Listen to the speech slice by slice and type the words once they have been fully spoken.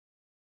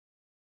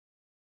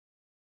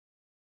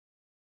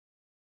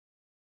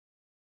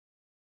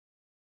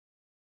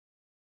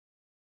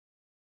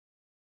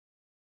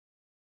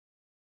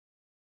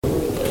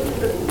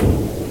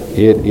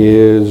It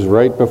is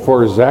right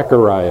before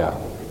Zechariah.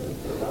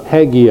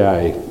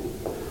 Haggai.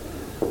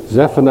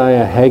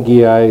 Zephaniah,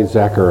 Haggai,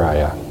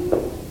 Zechariah.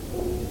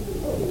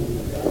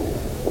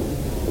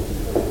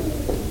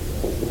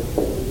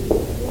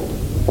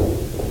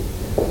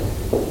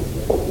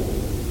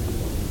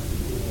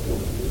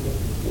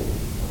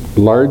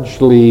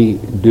 Largely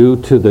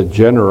due to the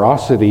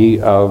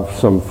generosity of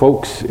some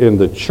folks in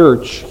the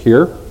church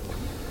here,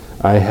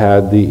 I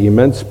had the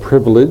immense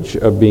privilege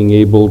of being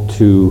able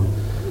to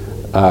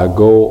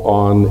go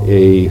on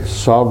a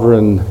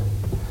sovereign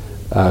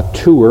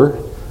tour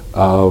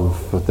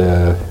of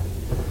the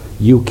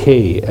UK,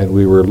 and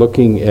we were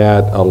looking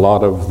at a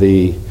lot of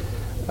the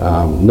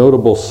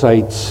notable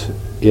sites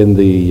in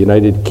the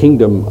United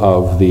Kingdom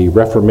of the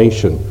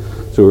Reformation.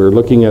 So we were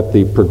looking at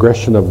the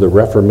progression of the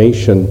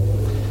Reformation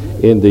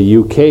in the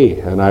UK,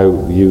 and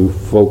you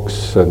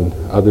folks and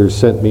others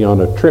sent me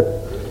on a trip,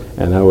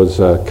 and that was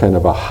kind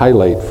of a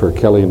highlight for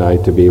Kelly and I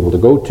to be able to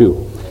go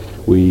to.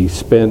 We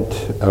spent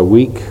a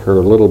week or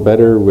a little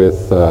better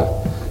with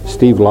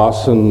Steve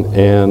Lawson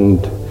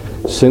and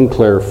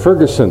Sinclair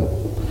Ferguson,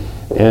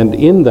 and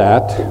in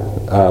that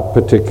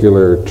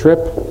particular trip,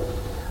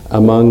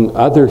 among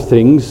other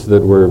things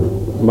that were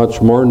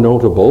much more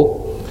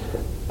notable,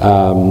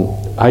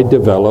 I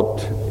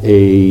developed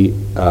an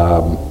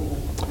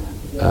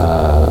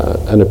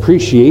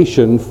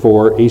appreciation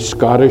for a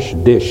Scottish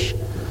dish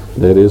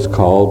that is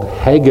called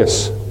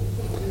haggis.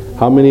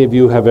 How many of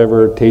you have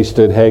ever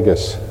tasted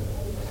haggis?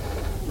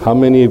 How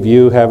many of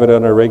you have it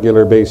on a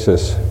regular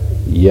basis?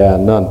 Yeah,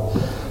 none.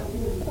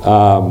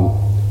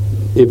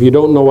 If you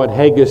don't know what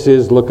haggis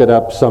is, look it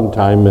up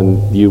sometime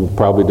and you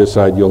probably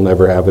decide you'll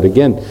never have it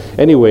again.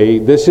 Anyway,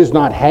 this is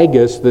not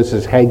haggis, this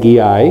is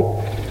Haggai.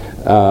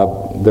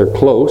 They're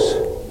close.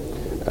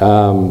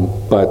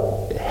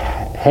 But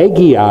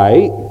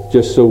Haggai,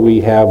 just so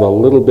we have a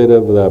little bit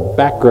of the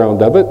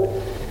background of it,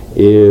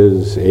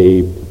 is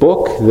a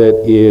book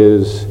that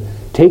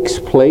takes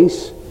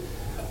place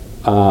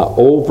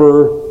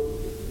over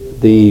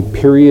the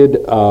period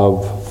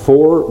of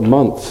 4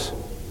 months.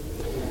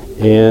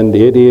 And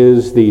it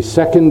is the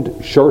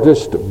second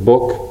shortest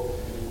book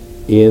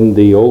in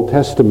the Old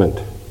Testament.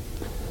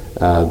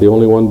 The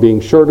only one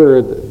being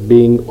shorter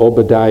being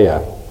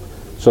Obadiah.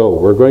 So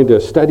we're going to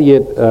study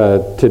it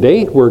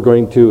today. We're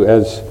going to,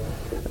 as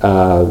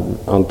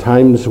on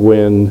times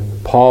when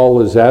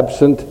Paul is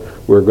absent,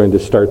 we're going to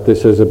start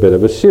this as a bit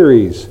of a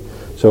series.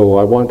 So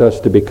I want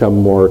us to become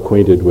more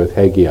acquainted with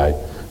Haggai.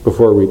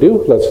 Before we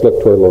do, let's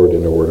look to our Lord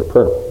in a word of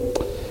prayer.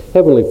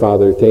 Heavenly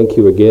Father, thank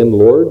you again,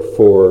 Lord,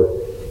 for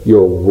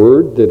your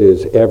word that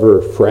is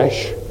ever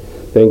fresh.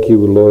 Thank you,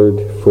 Lord,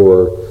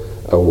 for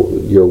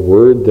your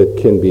word that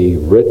can be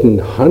written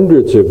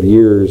hundreds of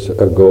years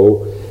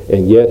ago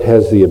and yet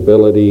has the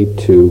ability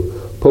to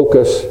poke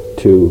us,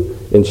 to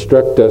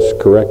instruct us,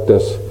 correct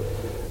us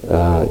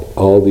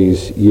all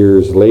these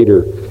years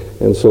later.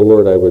 And so,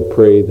 Lord, I would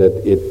pray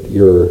that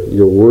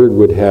your word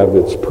would have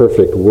its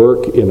perfect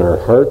work in our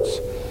hearts.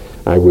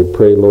 I would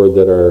pray, Lord,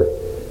 that our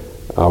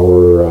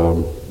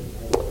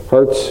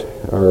hearts,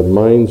 our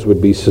minds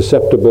would be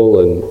susceptible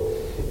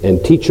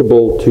and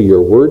teachable to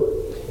your word.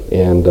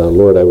 And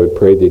Lord, I would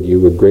pray that you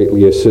would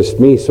greatly assist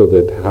me so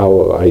that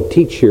how I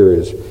teach here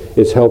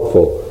is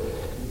helpful.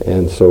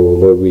 And so,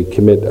 Lord, we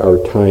commit our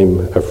time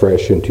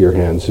afresh into your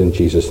hands in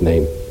Jesus'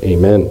 name.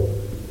 Amen.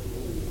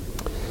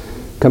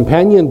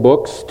 Companion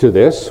books to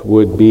this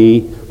would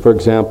be, for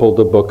example,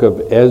 the book of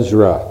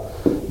Ezra.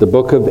 The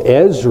book of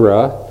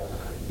Ezra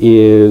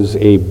is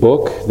a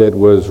book that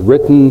was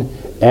written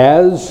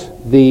as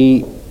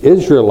the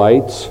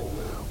Israelites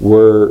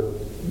were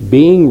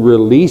being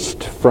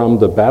released from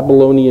the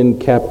Babylonian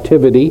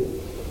captivity,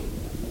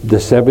 the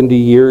 70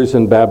 years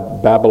in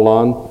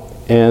Babylon,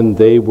 and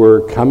they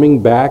were coming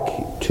back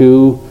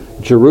to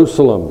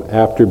Jerusalem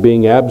after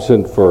being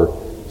absent for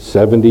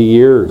 70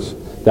 years.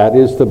 That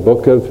is the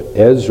book of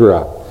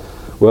Ezra.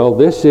 Well,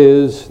 this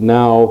is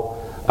now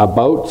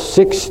about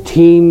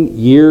 16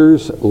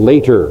 years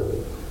later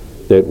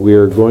that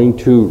we're going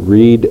to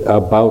read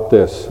about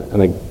this.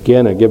 And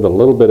again, I give a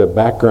little bit of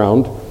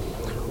background.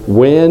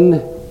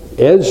 When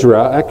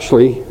Ezra,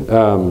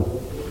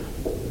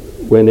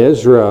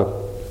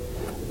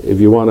 if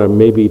you want to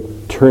maybe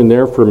turn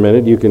there for a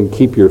minute, you can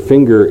keep your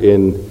finger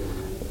in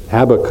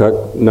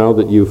Habakkuk now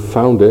that you've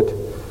found it.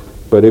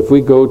 But if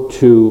we go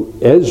to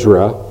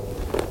Ezra,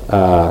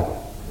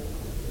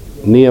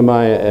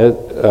 Nehemiah,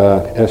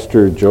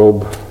 Esther,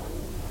 Job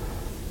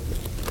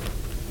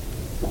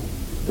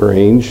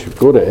range,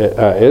 go to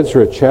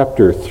Ezra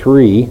chapter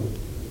 3.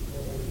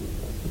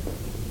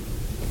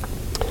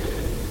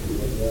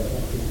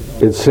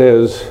 It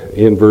says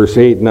in verse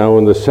 8, now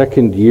in the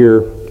second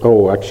year,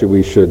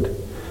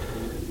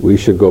 we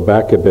should go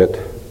back a bit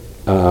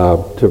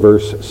to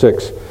verse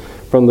 6.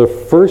 From the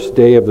first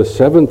day of the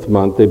 7th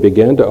month they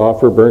began to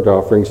offer burnt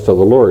offerings to the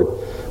Lord,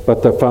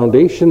 but the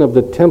foundation of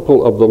the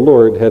temple of the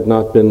Lord had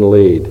not been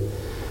laid.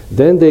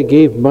 Then they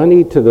gave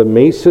money to the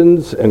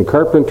masons and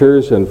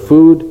carpenters, and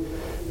food,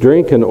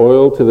 drink, and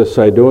oil to the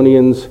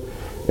Sidonians,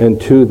 and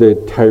to the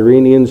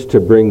Tyrenians to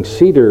bring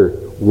cedar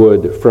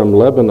wood from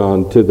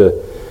Lebanon to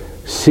the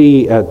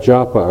sea at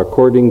Joppa,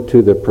 according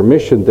to the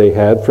permission they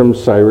had from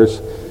Cyrus,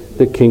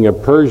 the king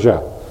of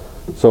Persia.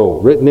 So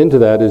written into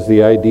that is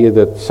the idea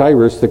that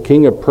Cyrus, the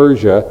king of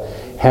Persia,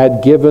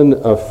 had given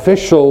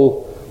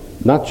official,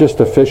 not just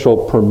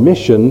official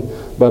permission,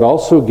 but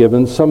also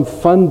given some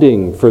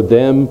funding for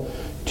them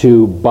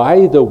to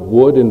buy the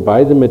wood and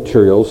buy the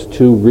materials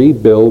to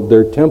rebuild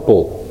their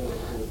temple.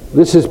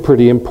 This is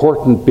pretty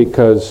important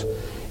because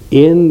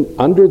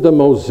under the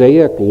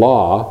Mosaic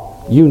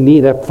law, you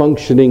need a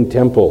functioning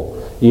temple.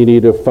 You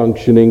need a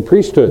functioning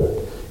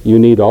priesthood. You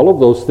need all of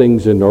those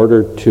things in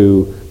order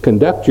to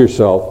conduct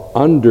yourself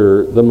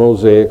under the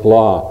Mosaic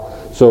law.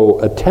 So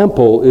a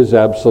temple is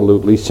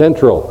absolutely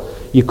central.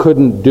 You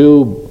couldn't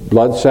do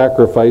blood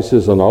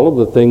sacrifices and all of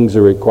the things that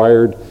are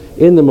required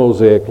in the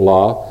Mosaic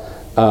law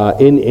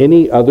in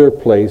any other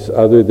place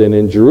other than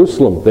in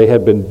Jerusalem. They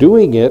had been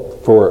doing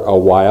it for a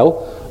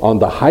while on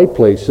the high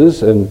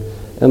places, and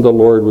the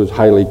Lord was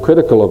highly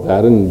critical of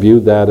that and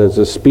viewed that as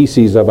a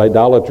species of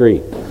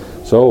idolatry.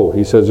 So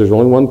he says there's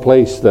only one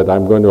place that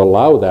I'm going to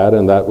allow that,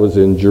 and that was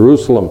in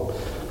Jerusalem.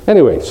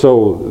 Anyway,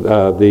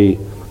 so the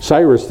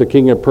Cyrus, the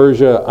king of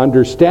Persia,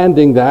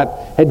 understanding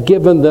that, had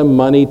given them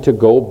money to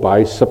go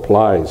buy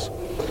supplies.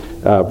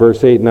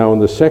 Verse 8, now in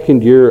the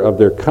second year of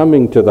their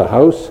coming to the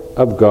house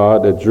of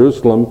God at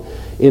Jerusalem,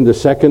 in the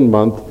second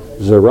month,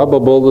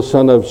 Zerubbabel the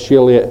son of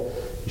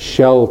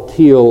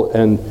Shealtiel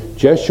and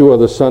Jeshua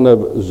the son of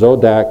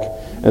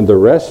Zodak and the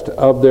rest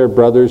of their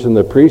brothers and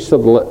the priests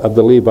of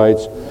the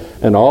Levites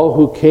and all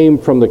who came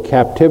from the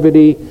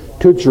captivity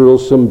to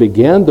Jerusalem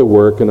began the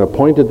work and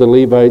appointed the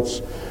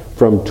Levites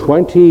from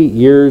 20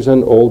 years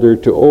and older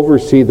to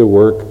oversee the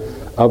work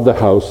of the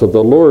house of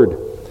the Lord.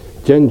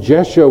 Then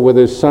Jeshua with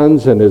his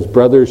sons and his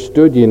brothers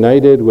stood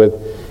united with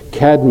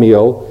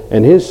Kadmiel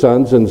and his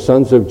sons and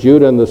sons of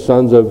Judah and the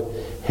sons of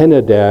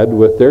Henadad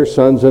with their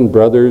sons and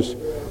brothers,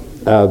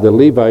 the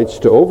Levites,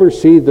 to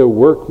oversee the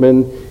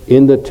workmen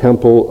in the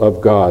temple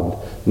of God.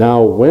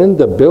 Now when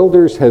the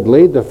builders had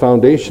laid the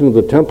foundation of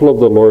the temple of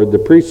the Lord, the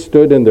priests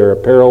stood in their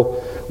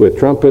apparel with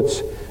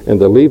trumpets,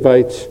 and the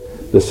Levites,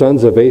 the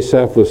sons of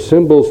Asaph, with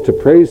cymbals to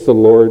praise the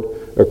Lord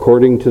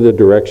according to the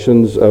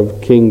directions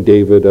of King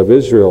David of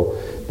Israel.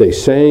 They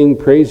sang,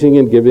 praising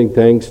and giving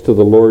thanks to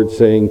the Lord,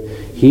 saying,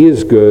 He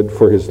is good,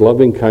 for His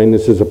loving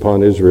kindness is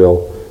upon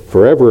Israel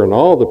forever. And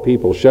all the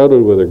people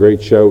shouted with a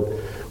great shout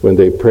when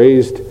they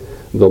praised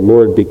the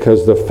Lord,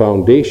 because the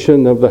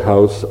foundation of the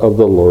house of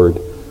the Lord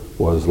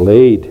was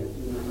laid.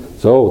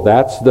 So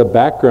that's the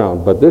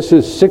background. But this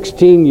is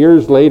 16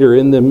 years later.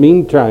 In the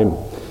meantime,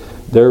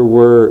 there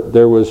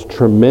was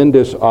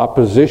tremendous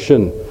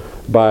opposition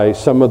by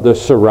some of the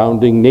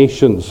surrounding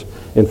nations.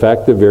 In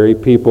fact, the very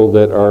people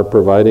that are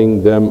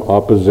providing them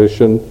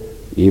opposition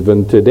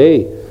even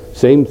today.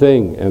 Same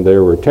thing. And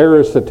there were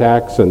terrorist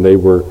attacks, and they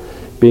were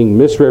being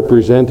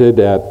misrepresented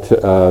at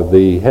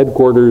the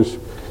headquarters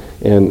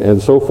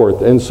and so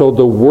forth. And so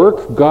the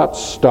work got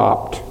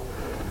stopped.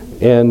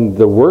 And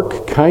the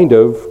work kind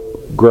of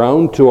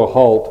ground to a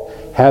halt,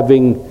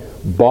 having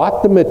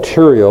bought the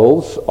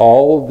materials,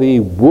 all the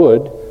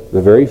wood,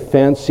 the very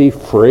fancy,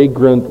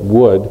 fragrant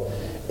wood,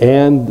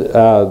 and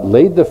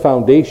laid the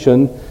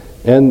foundation,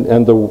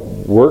 and the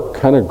work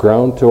kind of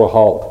ground to a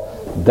halt.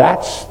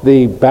 That's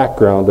the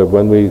background of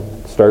when we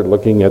start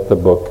looking at the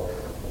book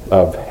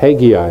of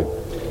Haggai.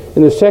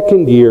 In the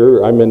second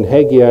year, I'm in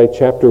Haggai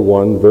chapter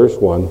 1, verse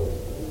 1.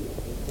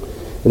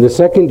 In the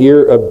second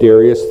year of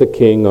Darius the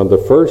king, on the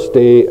first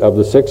day of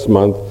the 6th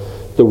month,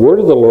 the word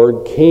of the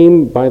Lord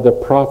came by the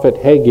prophet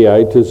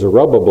Haggai to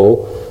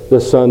Zerubbabel,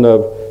 the son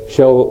of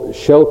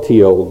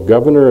Shealtiel,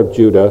 governor of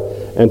Judah,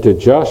 and to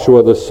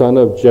Joshua, the son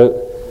of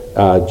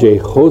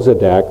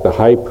Jehozadak, the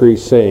high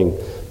priest, saying,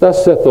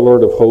 Thus saith the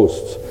Lord of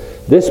hosts,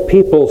 This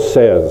people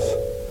says,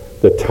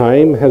 The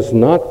time has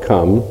not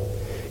come,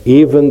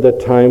 even the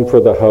time for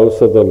the house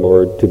of the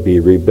Lord to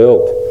be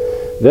rebuilt.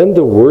 Then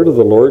the word of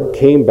the Lord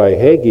came by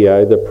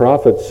Haggai the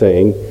prophet,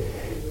 saying,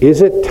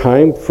 Is it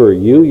time for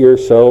you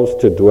yourselves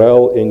to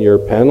dwell in your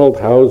paneled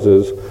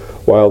houses,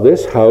 while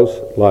this house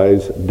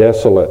lies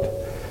desolate?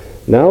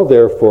 Now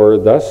therefore,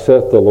 thus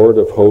saith the Lord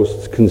of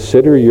hosts,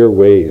 Consider your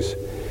ways.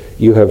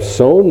 You have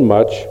sown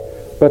much,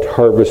 but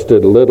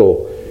harvested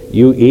little.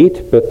 You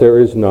eat, but there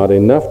is not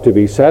enough to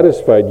be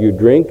satisfied. You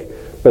drink,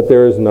 but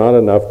there is not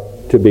enough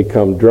to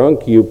become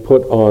drunk. You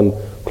put on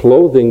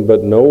clothing,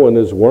 but no one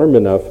is warm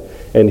enough.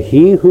 And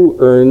he who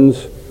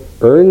earns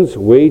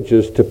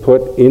wages to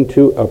put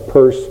into a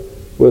purse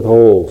with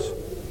holes.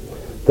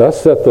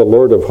 Thus saith the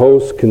Lord of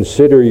hosts,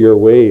 Consider your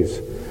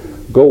ways.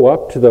 Go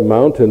up to the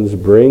mountains,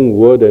 bring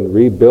wood, and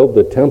rebuild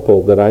the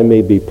temple, that I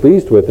may be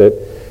pleased with it,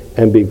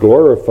 and be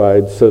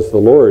glorified, says the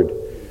Lord.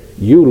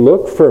 You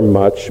look for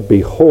much,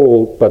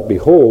 but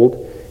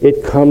behold,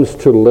 it comes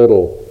to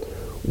little.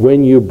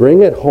 When you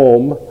bring it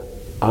home,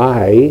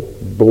 I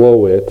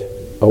blow it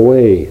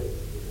away.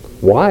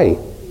 Why?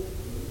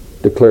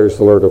 Declares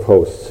the Lord of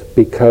hosts.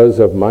 Because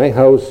of my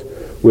house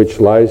which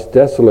lies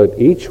desolate,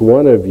 each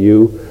one of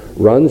you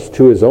runs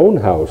to his own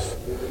house.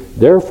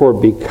 Therefore,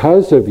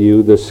 because of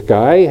you, the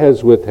sky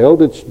has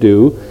withheld its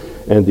dew,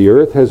 and the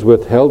earth has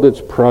withheld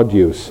its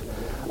produce.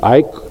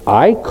 I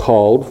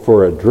called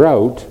for a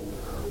drought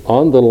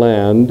on the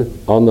land,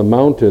 on the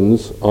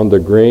mountains, on the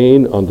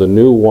grain, on the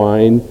new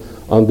wine,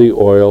 on the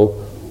oil,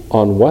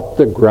 on what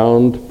the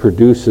ground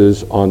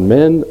produces, on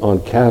men,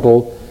 on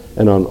cattle,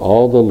 and on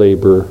all the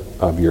labor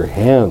of your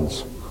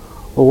hands.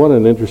 Well, what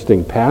an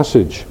interesting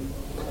passage.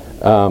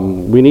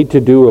 We need to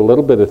do a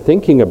little bit of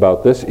thinking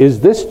about this. Is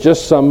this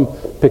just some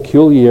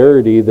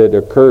peculiarity that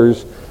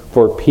occurs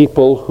for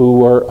people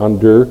who are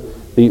under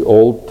the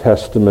Old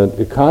Testament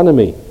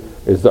economy?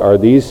 Is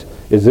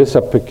this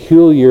a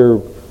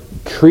peculiar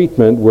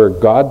treatment where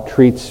God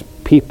treats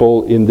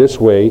people in this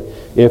way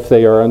if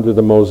they are under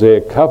the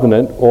Mosaic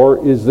covenant,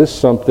 or is this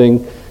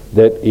something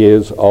that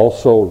is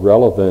also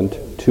relevant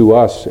to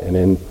us, and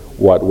in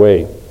what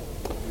way?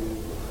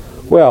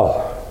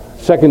 Well,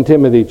 2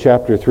 Timothy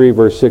chapter 3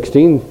 verse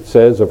 16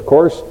 says, of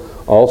course,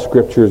 all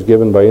Scripture is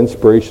given by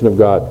inspiration of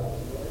God.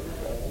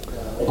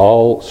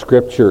 All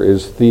Scripture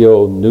is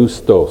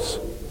theopneustos.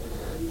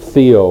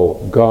 Theo,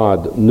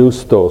 God,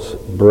 pneustos,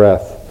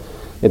 breath.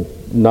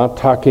 Not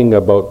talking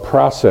about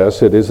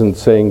process. It isn't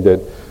saying that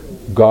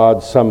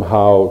God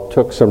somehow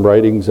took some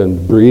writings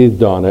and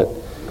breathed on it.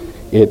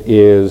 It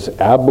is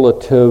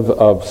ablative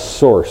of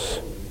source.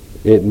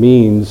 It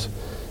means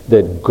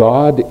that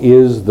God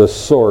is the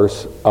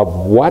source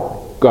of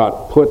what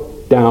got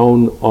put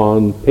down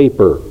on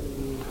paper.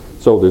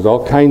 So there's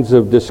all kinds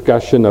of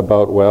discussion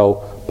about,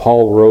 well,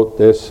 Paul wrote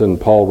this and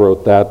Paul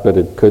wrote that, but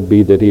it could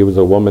be that he was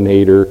a woman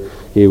hater,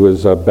 he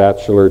was a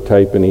bachelor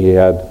type, and he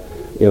had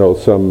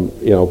some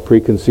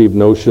preconceived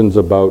notions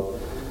about,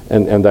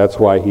 and that's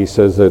why he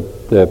says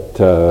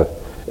that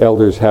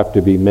elders have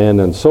to be men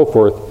and so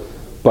forth.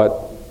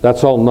 But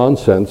that's all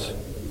nonsense,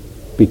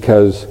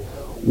 because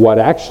what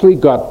actually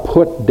got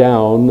put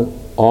down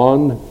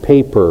on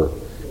paper,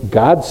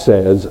 God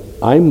says,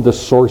 I'm the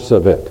source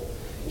of it.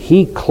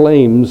 He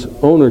claims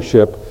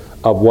ownership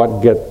of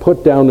what get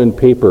put down in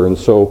paper, and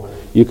so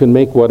you can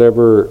make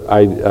whatever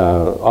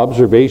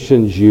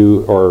observations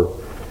or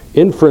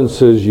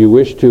inferences you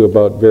wish to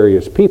about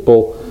various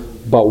people,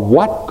 but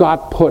what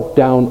got put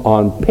down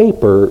on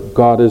paper,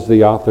 God is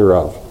the author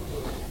of.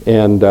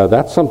 And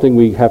that's something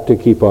we have to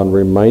keep on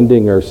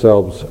reminding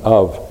ourselves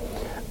of.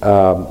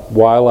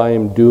 While I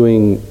am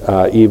doing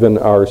even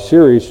our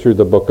series through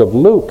the book of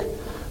Luke,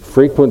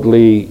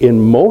 frequently in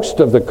most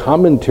of the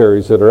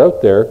commentaries that are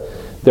out there,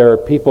 there are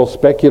people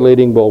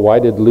speculating, well, why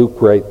did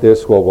Luke write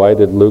this? Well, why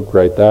did Luke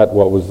write that?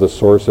 What was the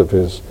source of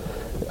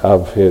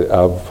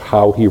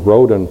how he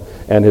wrote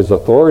and his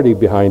authority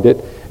behind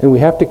it? And we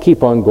have to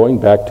keep on going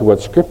back to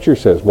what Scripture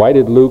says. Why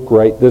did Luke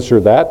write this or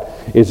that?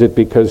 Is it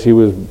because he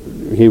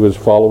was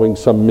following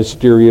some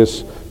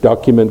mysterious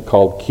document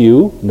called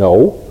Q?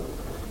 No.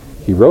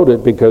 He wrote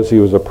it because he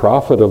was a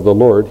prophet of the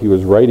Lord. He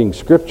was writing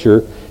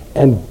Scripture,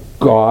 and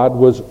God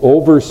was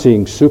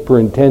overseeing,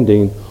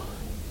 superintending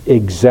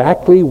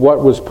exactly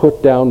what was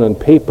put down on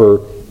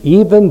paper,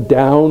 even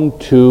down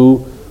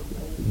to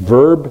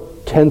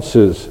verb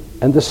tenses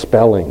and the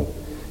spelling.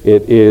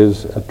 It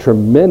is a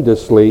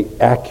tremendously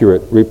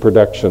accurate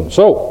reproduction.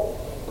 So,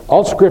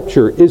 all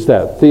Scripture is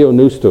that,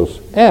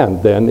 theopneustos,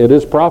 and then it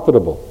is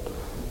profitable.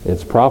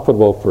 It's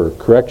profitable for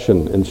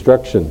correction,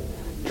 instruction,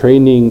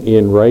 training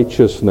in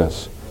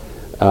righteousness,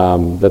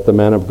 that the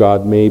man of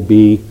God may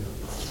be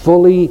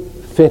fully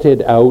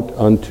fitted out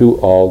unto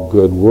all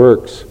good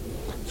works.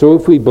 So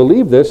if we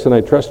believe this, and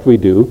I trust we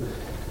do,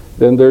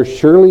 then there's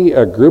surely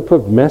a group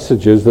of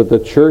messages that the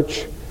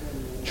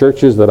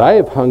churches that I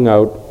have hung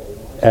out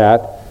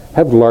at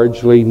have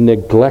largely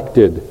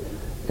neglected,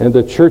 and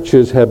the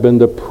churches have been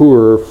the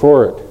poorer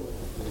for it.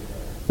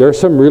 There are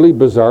some really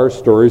bizarre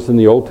stories in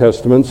the Old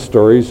Testament,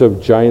 stories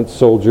of giant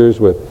soldiers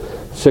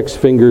with 6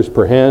 fingers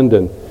per hand,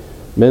 and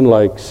men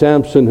like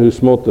Samson who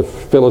smote the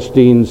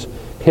Philistines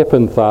hip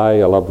and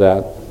thigh. I love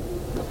that.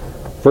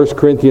 1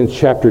 Corinthians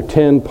chapter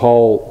 10,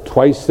 Paul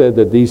twice said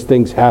that these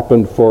things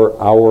happened for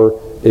our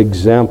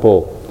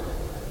example.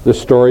 The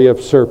story of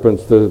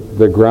serpents,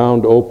 the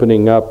ground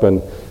opening up,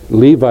 and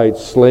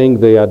Levites slaying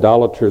the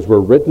idolaters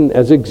were written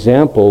as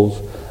examples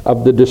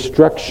of the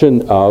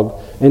destruction of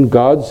and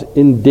God's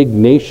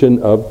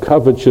indignation of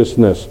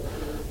covetousness,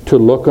 to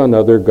look on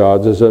other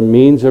gods as a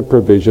means of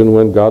provision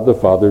when God the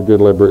Father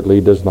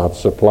deliberately does not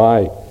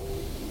supply.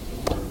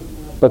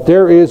 But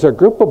there is a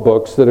group of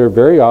books that are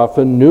very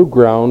often new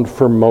ground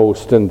for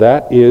most, and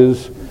that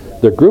is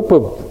the group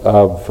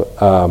of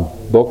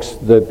books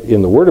that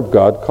in the Word of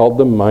God called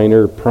the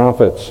minor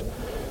prophets.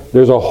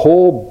 There's a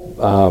whole,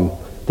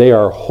 they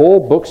are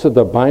whole books of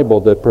the Bible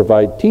that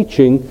provide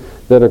teaching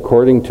that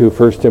according to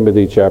 1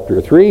 Timothy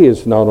chapter 3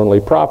 is not only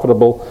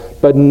profitable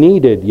but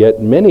needed, yet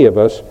many of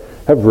us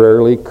have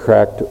rarely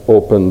cracked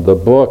open the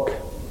book.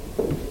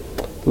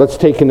 Let's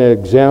take an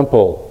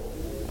example,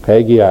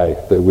 Haggai,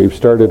 that we've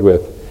started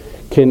with.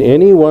 Can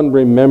anyone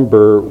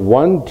remember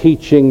one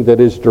teaching that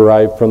is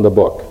derived from the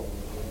book?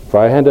 If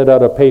I handed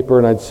out a paper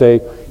and I'd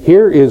say,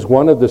 here is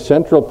one of the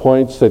central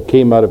points that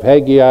came out of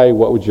Haggai,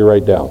 what would you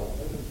write down?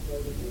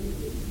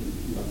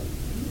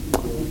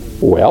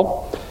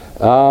 Well,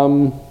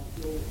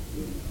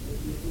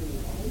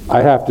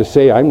 I have to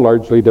say I'm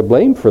largely to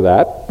blame for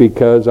that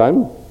because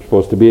I'm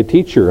supposed to be a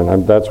teacher,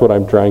 and that's what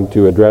I'm trying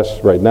to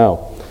address right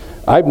now.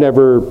 I've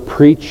never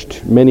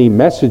preached many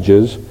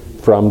messages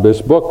from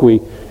this book. We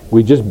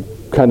just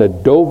kind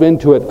of dove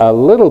into it a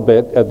little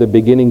bit at the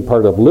beginning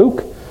part of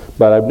Luke,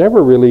 but I've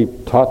never really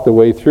taught the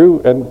way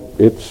through, and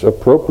it's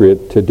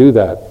appropriate to do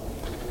that.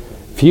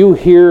 Few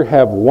here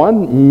have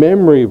one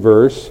memory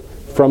verse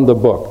from the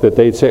book that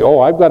they'd say,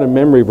 oh, I've got a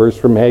memory verse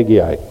from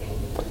Haggai.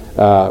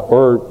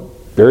 Or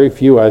very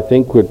few, I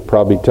think, would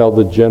probably tell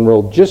the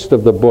general gist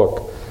of the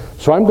book.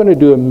 So I'm going to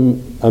do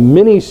a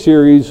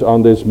mini-series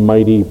on this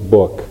mighty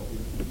book.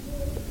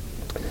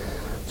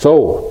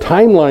 So,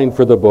 timeline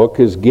for the book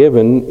is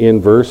given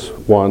in verse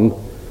 1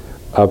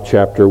 of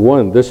chapter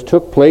 1. This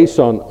took place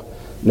on,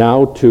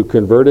 now to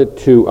convert it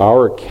to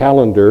our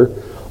calendar,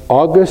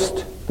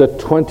 August the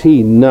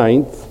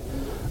 29th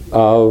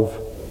of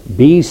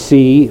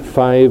BC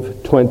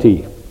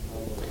 520.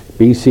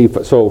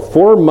 BC, so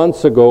 4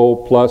 months ago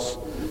plus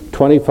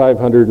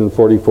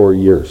 2,544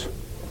 years.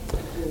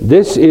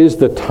 This is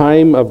the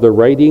time of the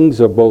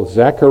writings of both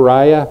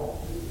Zechariah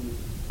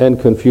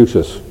and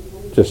Confucius,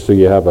 just so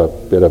you have a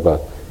bit of a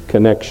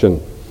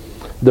connection.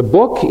 The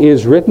book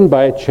is written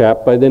by a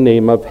chap by the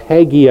name of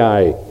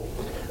Haggai,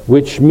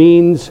 which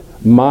means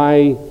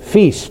my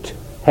feast.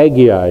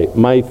 Haggai,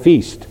 my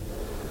feast,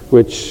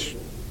 which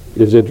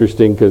is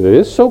interesting because it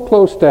is so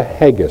close to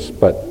haggis,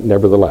 but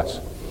nevertheless.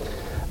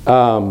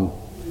 The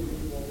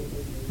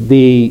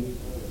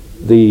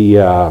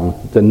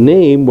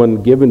name,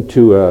 when given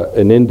to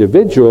an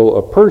individual,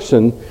 a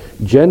person,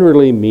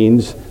 generally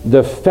means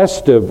the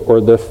festive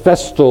or the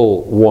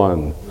festal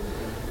one.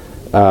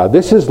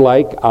 This is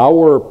like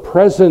our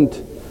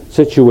present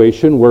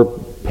situation where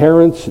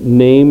parents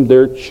name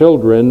their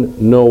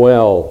children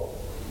Noel.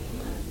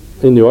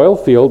 In the oil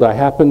field, I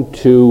happened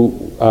to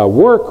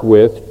work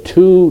with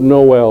 2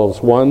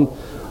 Noels, one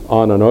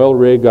on an oil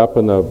rig up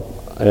in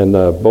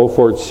the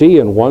Beaufort Sea,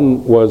 and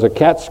one was a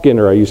cat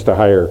skinner I used to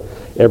hire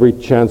every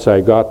chance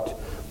I got.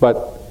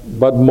 But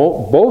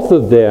both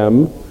of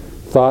them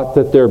thought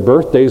that their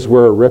birthdays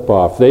were a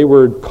ripoff. They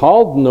were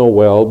called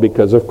Noel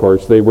because, of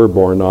course, they were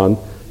born on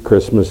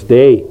Christmas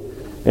Day.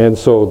 And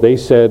so they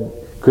said,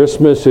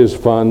 Christmas is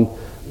fun,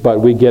 but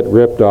we get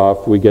ripped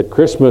off. We get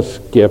Christmas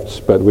gifts,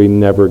 but we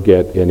never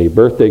get any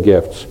birthday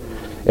gifts.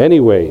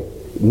 Anyway,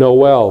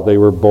 Noel, they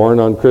were born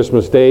on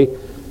Christmas Day.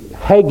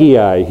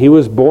 Haggai, he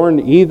was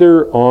born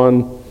either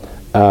on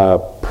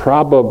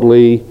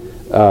probably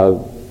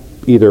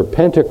either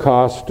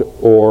Pentecost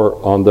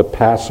or on the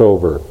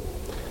Passover.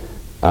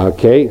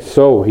 Okay,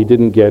 so he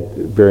didn't get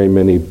very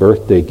many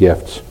birthday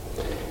gifts.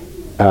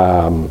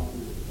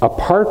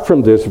 Apart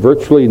from this,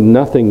 virtually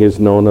nothing is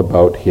known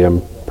about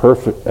him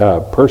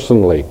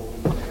personally.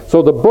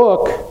 So the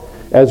book,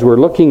 as we're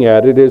looking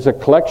at it, is a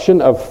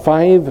collection of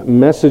 5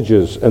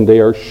 messages, and they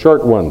are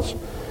short ones.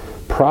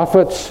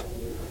 Prophets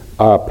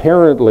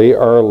apparently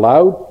are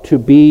allowed to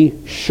be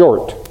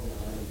short.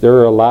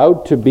 They're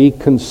allowed to be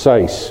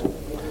concise,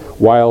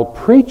 while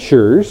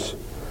preachers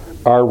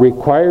are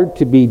required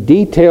to be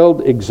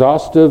detailed,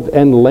 exhaustive,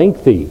 and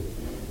lengthy.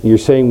 You're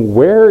saying,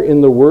 where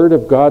in the Word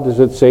of God does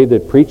it say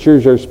that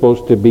preachers are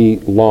supposed to be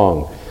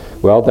long?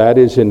 Well, that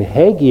is in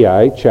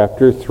Haggai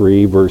chapter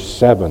 3, verse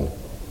 7.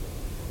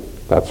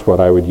 That's what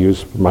I would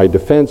use for my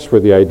defense for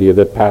the idea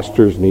that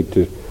pastors need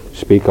to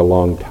speak a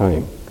long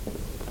time.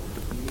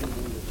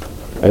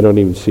 I don't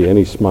even see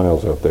any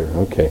smiles out there.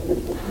 Okay.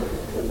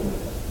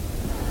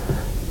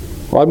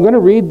 Well, I'm going to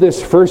read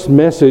this first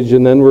message,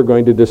 and then we're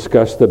going to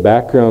discuss the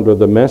background of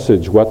the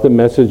message, what the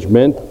message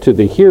meant to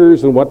the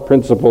hearers, and what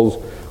principles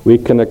we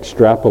can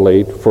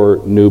extrapolate for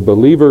new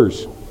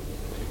believers.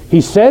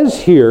 He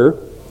says here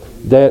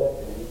that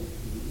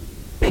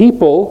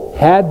people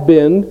had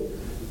been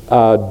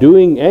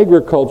doing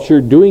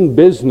agriculture, doing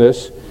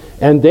business,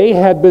 and they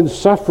had been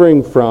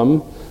suffering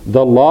from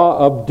the law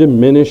of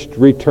diminished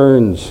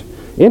returns.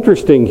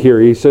 Interesting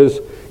here, he says,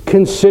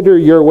 consider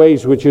your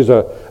ways, which is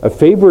a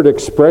favorite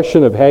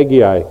expression of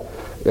Haggai.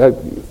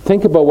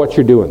 Think about what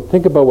you're doing.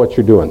 Think about what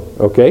you're doing,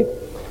 okay?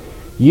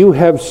 You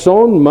have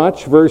sown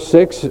much, verse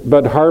 6,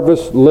 but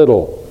harvest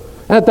little.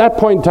 At that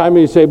point in time,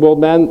 you say, well,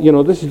 man,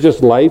 this is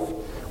just life.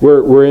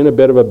 We're in a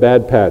bit of a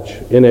bad patch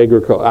in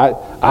agriculture.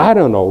 I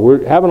don't know.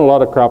 We're having a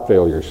lot of crop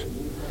failures.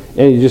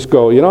 And you just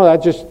go,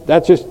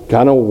 that's just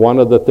kind of one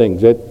of the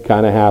things. It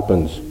kind of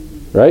happens,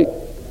 right?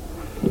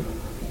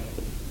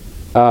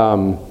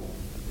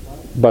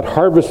 But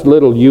harvest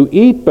little. You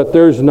eat, but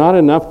there's not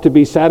enough to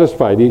be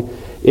satisfied.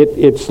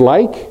 It's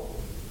like,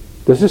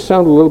 does this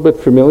sound a little bit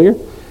familiar?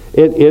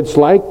 It's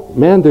like,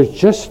 man, there's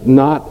just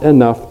not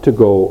enough to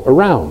go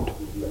around.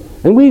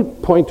 And we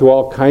point to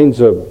all kinds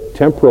of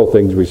temporal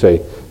things. We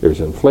say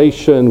there's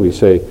inflation, we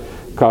say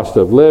cost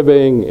of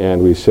living,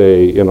 and we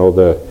say,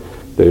 the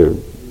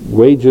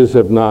wages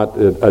have not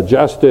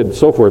adjusted,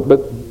 so forth.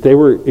 But they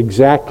were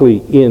exactly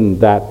in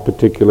that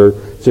particular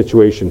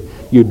situation.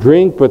 You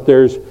drink, but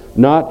there's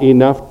not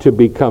enough to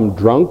become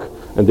drunk,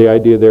 and the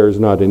idea there is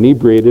not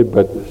inebriated,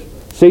 but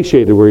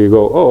satiated, where you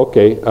go, oh,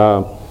 okay,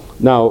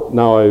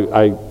 now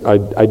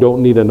I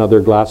don't need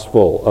another glass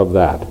full of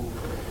that.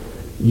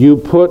 You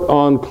put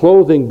on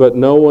clothing, but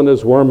no one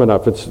is warm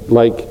enough. It's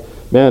like,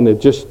 man,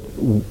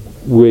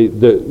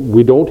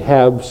 we don't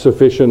have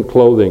sufficient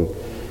clothing.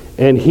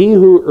 And he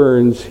who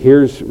earns,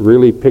 here's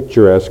really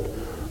picturesque,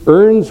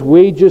 earns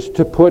wages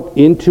to put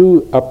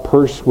into a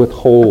purse with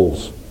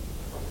holes.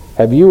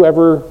 Have you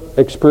ever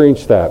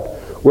experienced that?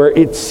 Where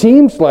it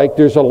seems like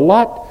there's a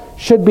lot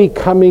should be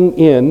coming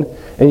in,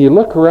 and you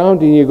look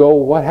around and you go,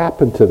 what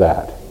happened to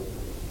that?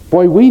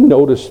 Boy, we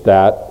noticed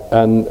that,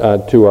 and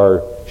to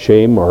our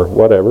shame or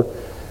whatever,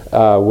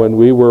 when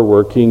we were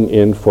working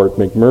in Fort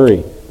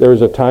McMurray. There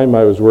was a time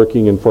I was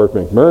working in Fort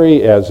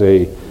McMurray as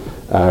a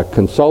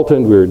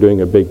consultant. We were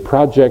doing a big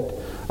project.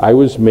 I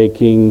was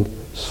making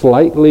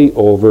slightly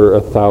over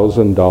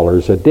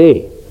 $1,000 a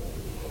day.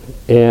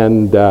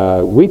 And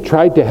we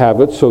tried to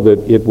have it so that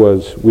it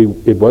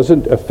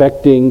wasn't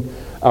affecting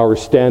our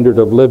standard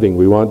of living.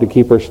 We wanted to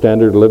keep our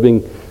standard of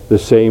living the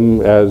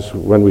same as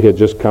when we had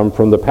just come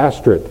from the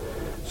pastorate.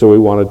 So we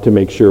wanted to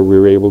make sure we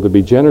were able to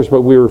be generous.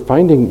 But we were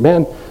finding,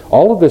 man,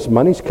 all of this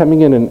money's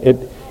coming in, and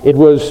it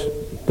was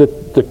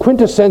the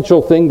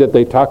quintessential thing that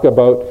they talk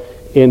about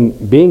in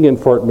being in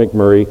Fort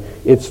McMurray.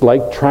 It's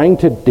like trying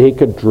to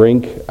take a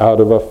drink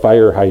out of a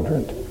fire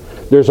hydrant.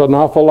 There's an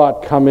awful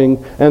lot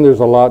coming, and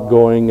there's a lot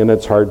going, and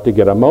it's hard to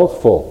get a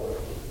mouthful.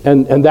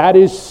 And that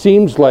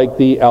seems like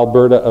the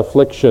Alberta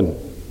affliction.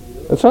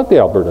 It's not the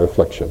Alberta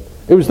affliction.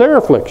 It was their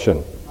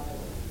affliction.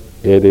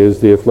 It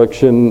is the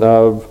affliction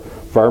of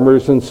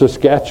farmers in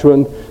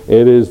Saskatchewan.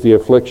 It is the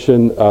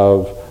affliction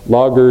of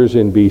loggers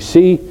in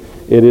BC.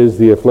 It is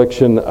the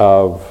affliction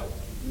of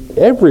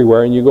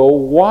everywhere. And you go,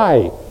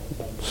 why?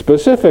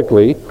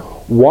 Specifically,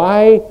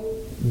 why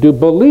do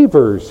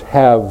believers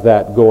have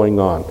that going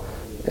on?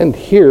 And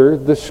here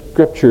the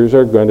scriptures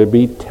are going to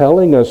be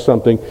telling us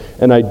something.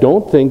 And I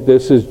don't think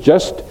this is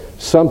just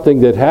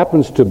something that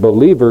happens to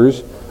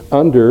believers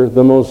under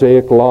the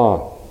Mosaic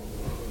law.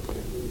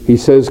 He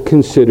says,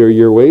 consider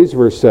your ways,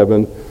 verse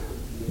 7.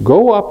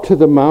 Go up to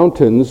the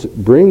mountains,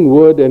 bring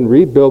wood, and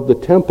rebuild the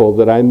temple,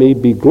 that I may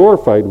be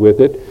glorified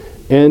with it,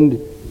 and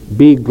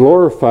be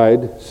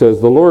glorified,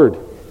 says the Lord.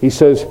 He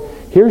says,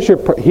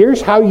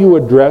 here's how you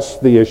address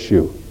the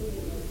issue.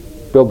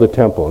 Build the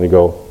temple. And you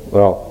go,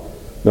 well,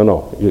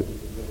 no,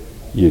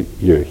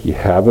 you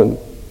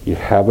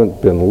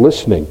haven't been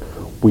listening.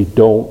 We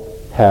don't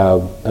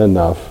have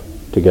enough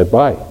to get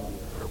by.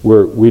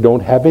 We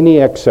don't have any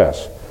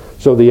excess.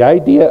 So the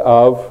idea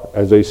of,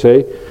 as I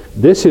say,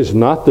 this is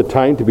not the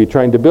time to be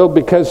trying to build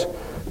because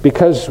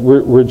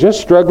we're just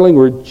struggling.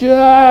 We're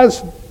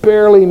just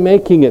barely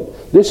making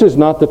it. This is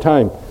not the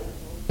time.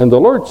 And the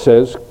Lord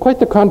says, quite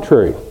the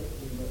contrary.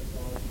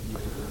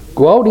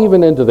 Go out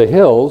even into the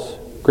hills,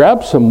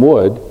 grab some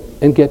wood,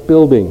 and get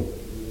building.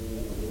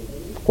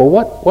 Well,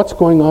 what's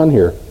going on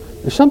here?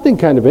 There's something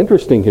kind of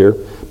interesting here.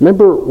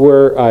 Remember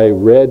where I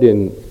read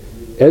in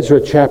Ezra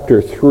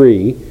chapter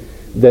 3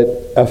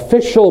 that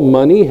official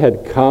money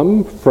had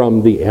come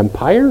from the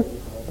empire,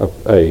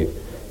 a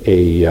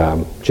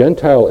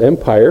Gentile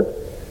empire,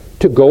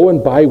 to go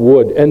and buy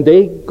wood. And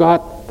they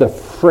got the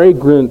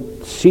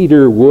fragrant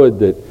cedar wood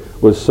that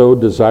was so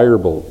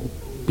desirable.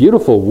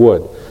 Beautiful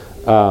wood.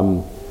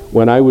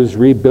 When I was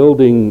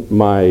rebuilding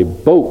my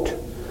boat,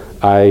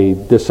 I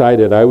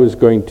decided I was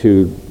going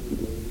to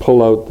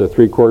pull out the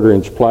 3/4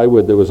 inch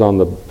plywood that was on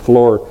the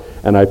floor,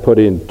 and I put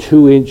in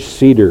 2-inch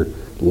cedar.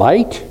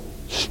 Light,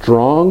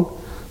 strong.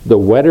 The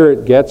wetter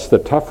it gets, the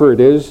tougher it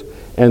is,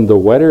 and the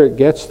wetter it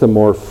gets, the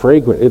more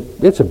fragrant.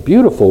 It's a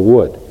beautiful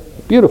wood.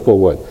 Beautiful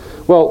wood.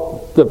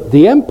 Well,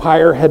 the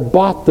empire had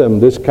bought them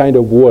this kind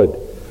of wood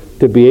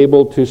to be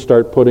able to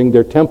start putting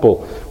their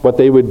temple. What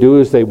they would do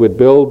is they would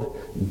build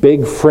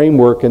big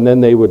framework, and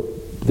then they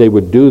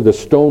would do the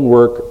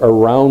stonework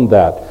around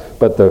that.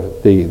 But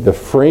the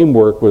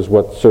framework was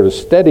what sort of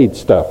steadied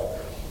stuff.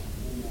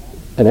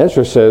 And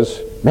Ezra says,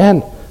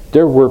 man,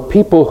 there were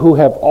people who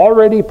have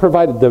already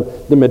provided.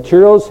 The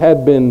materials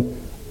had been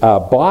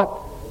bought,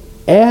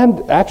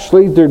 and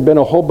actually there'd been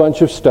a whole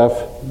bunch of stuff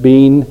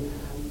being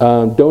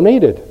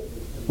donated.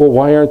 Well,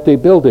 why aren't they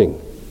building?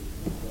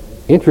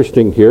 This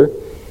here.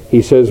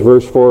 He says,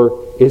 verse 4,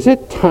 is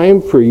it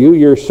time for you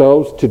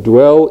yourselves to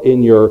dwell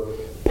in your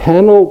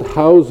paneled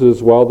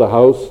houses while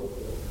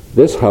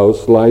this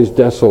house lies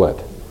desolate?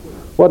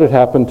 What had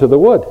happened to the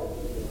wood?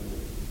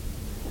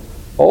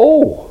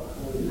 Oh,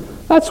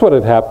 that's what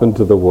had happened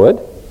to the wood.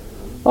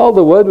 All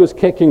the wood was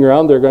kicking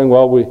around. They're going,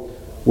 well,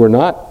 we're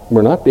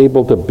not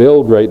able to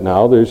build right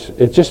now.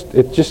 It's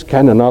just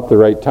kind of not the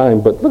right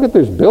time. But look at,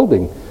 there's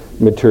building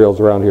materials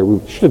around here.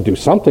 We should do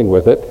something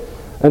with it.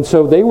 And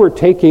so they were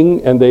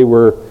taking, and they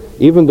were,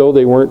 even though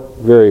they weren't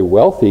very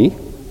wealthy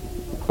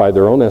by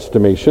their own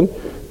estimation,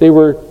 they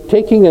were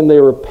taking and they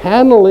were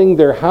paneling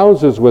their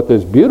houses with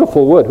this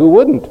beautiful wood. Who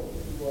wouldn't?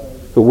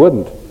 Who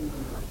wouldn't?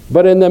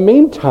 But in the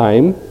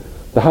meantime,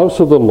 the house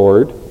of the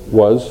Lord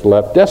was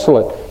left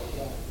desolate.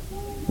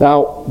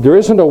 Now, there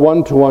isn't a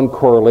one-to-one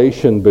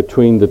correlation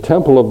between the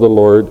temple of the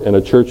Lord and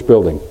a church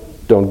building.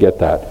 Don't get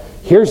that.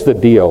 Here's the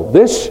deal.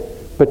 This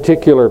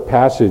particular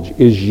passage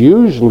is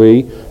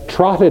usually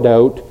trotted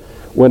out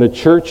when a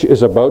church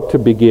is about to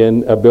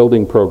begin a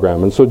building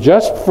program. And so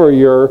just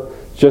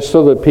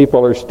so that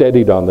people are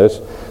steadied on this,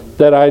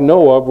 that I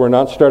know of, we are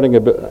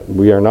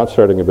not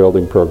starting a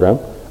building program.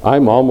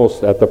 I'm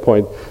almost at the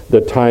point the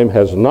time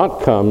has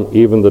not come,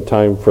 even the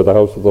time for the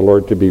house of the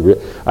Lord to be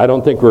I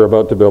don't think we're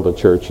about to build a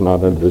church,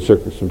 not under the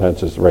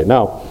circumstances right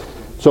now.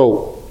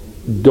 So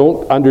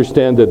don't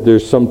understand that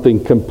there's something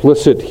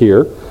complicit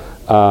here.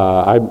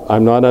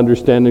 I'm not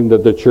understanding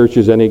that the church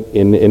is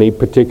in any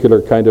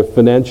particular kind of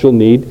financial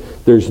need.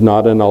 There's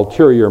not an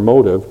ulterior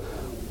motive.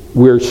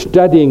 We're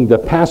studying the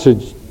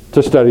passage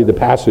to study the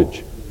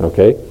passage,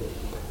 okay?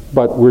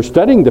 But we're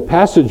studying the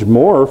passage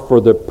more for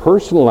the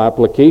personal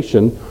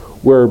application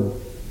where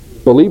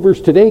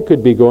believers today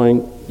could be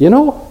going,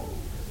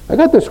 I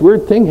got this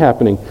weird thing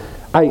happening.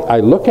 I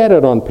look at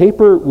it on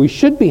paper, we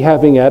should be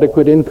having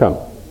adequate income.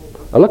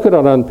 I look at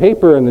it on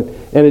paper and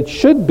it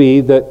should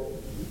be that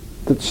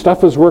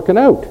stuff is working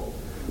out.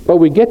 But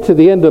we get to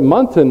the end of the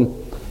month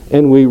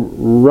and we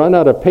run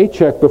out of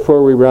paycheck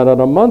before we run out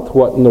of month.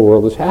 What in the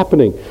world is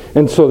happening?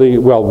 And so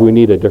we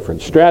need a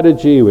different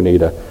strategy. We need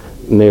to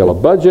nail a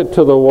budget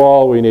to the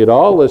wall. We need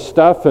all this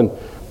stuff.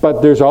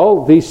 But there's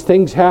all these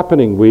things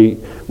happening. We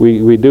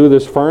do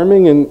this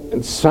farming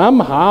and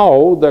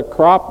somehow the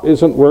crop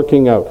isn't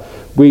working out.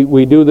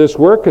 We do this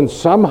work and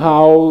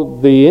somehow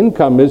the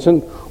income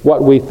isn't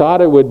what we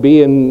thought it would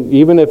be. And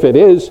even if it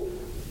is,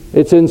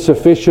 it's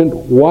insufficient.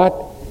 What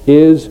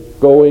is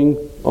going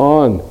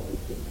on?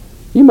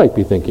 You might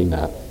be thinking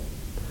that.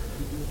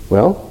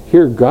 Well,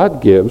 here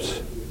God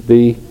gives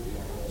the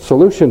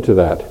solution to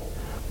that.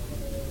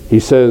 He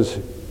says,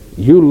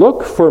 you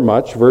look for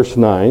much, verse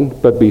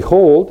 9, but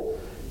behold,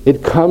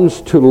 it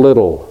comes to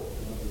little.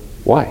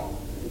 Why?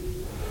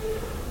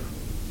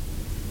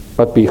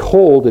 But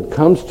behold, it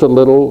comes to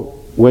little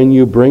when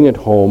you bring it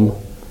home.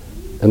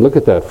 And look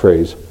at that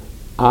phrase.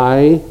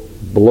 I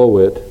blow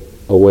it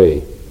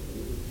away.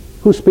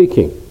 Who's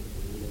speaking?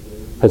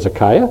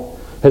 Hezekiah?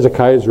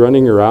 Hezekiah's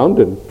running around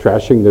and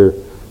trashing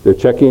their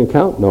checking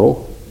account?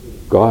 No.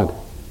 God.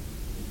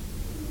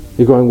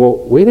 You're going, well,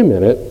 wait a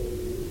minute.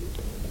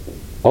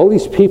 All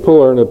these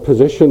people are in a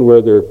position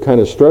where they're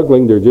kind of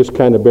struggling. They're just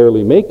kind of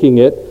barely making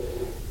it.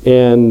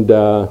 And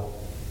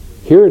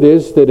here it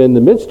is that in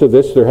the midst of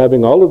this, they're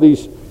having all of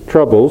these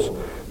troubles.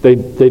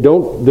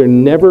 They're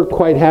never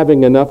quite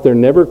having enough. They're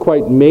never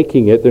quite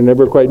making it. They're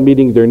never quite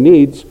meeting their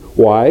needs.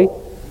 Why?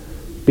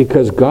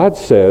 Because God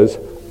says,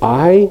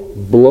 I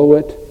blow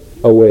it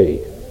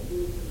away.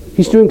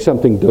 He's doing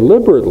something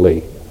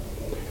deliberately.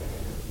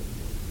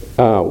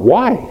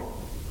 Why?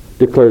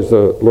 Declares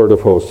the Lord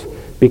of hosts.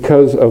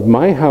 Because of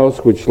my house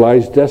which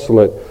lies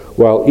desolate,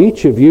 while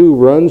each of you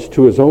runs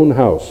to his own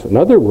house. In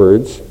other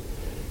words,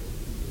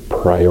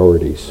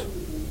 priorities.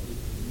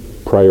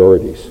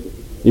 Priorities.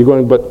 You're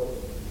going, but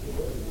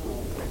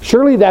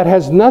surely that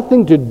has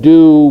nothing to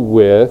do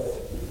with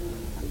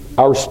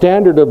our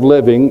standard of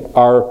living,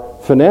 our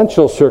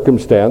financial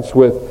circumstance,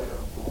 with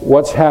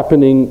what's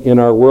happening in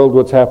our world,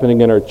 what's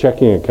happening in our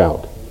checking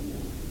account.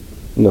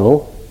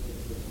 No.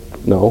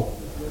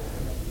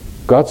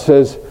 God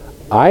says,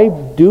 I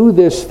do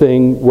this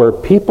thing where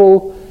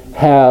people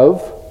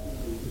have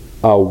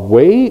a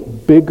way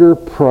bigger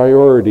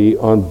priority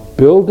on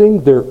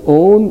building their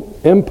own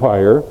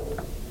empire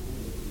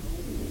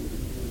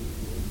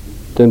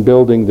than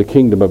building the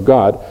kingdom of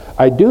God.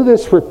 I do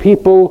this for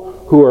people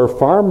who are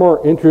far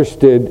more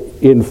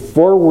interested in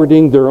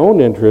forwarding their own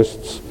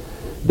interests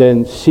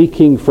than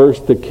seeking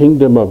first the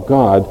kingdom of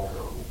God.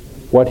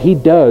 What he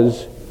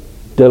does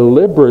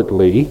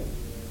deliberately,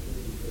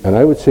 and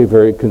I would say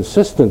very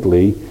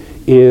consistently,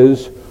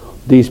 is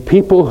these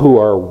people who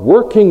are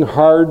working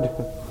hard,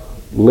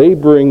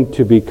 laboring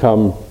to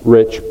become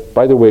rich.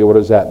 By the way, what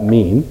does that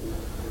mean?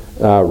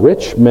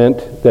 Rich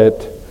meant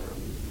that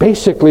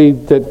basically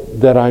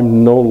that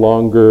I'm no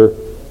longer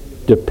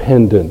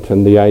dependent.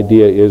 And the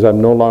idea is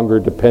I'm no longer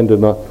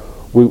dependent on,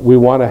 we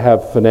want to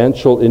have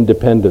financial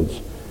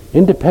independence.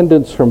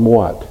 Independence from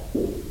what?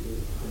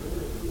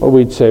 Well,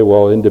 we'd say,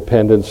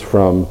 independence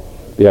from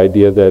the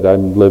idea that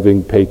I'm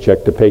living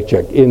paycheck to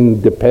paycheck.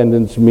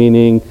 Independence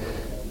meaning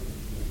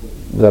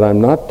that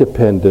I'm not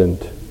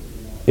dependent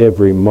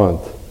every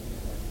month,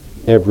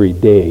 every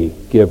day.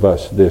 Give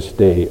us this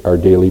day our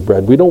daily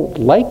bread. We don't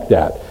like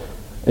that.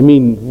 I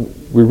mean,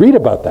 we read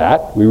about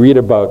that. We read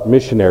about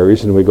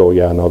missionaries and we go,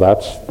 yeah, no,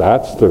 that's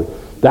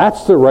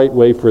the right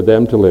way for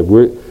them to live.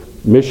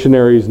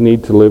 Missionaries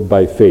need to live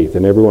by faith,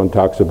 and everyone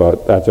talks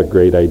about that's a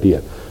great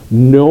idea.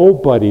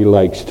 Nobody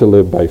likes to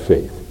live by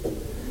faith.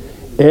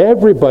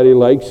 Everybody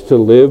likes to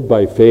live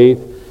by faith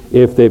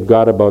if they've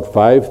got about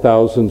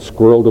 5,000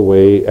 squirreled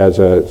away as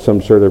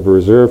some sort of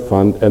reserve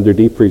fund and their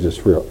deep freeze is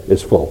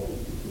full.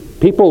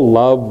 People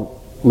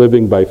love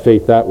living by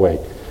faith that way.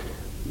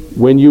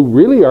 When you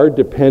really are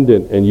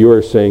dependent and you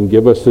are saying,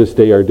 give us this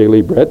day our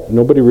daily bread,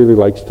 nobody really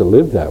likes to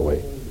live that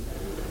way.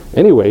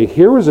 Anyway,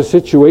 here was a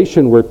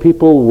situation where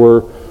people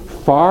were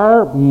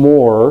far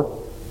more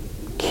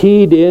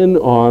keyed in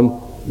on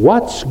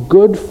what's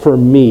good for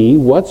me,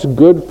 what's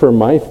good for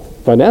my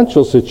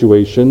financial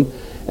situation,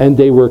 and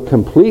they were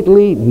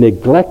completely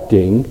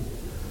neglecting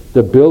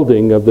the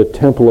building of the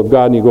temple of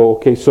God. And you go,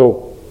 okay,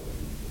 so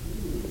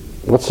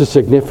what's the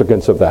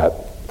significance of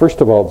that?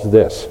 First of all, it's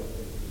this.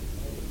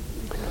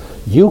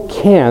 You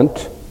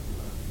can't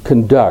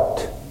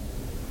conduct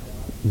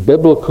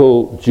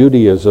biblical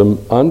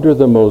Judaism under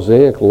the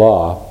Mosaic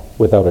law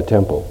without a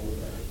temple.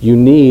 You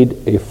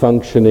need a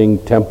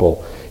functioning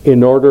temple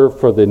in order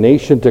for the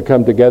nation to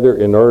come together,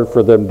 in order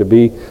for them to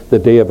be the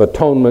Day of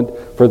Atonement,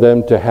 for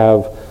them to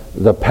have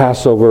the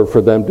Passover,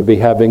 for them to be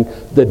having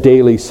the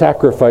daily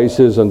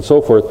sacrifices and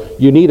so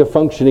forth. You need a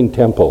functioning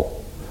temple.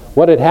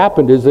 What had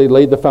happened is they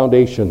laid the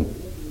foundation.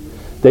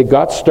 They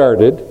got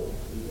started,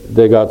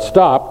 they got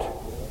stopped,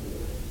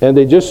 and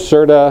they just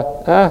sort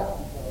of,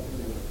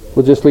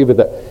 we'll just leave it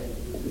at that.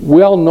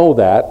 We all know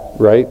that,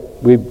 right?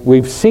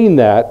 We've seen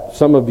that.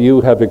 Some of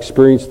you have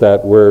experienced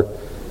that where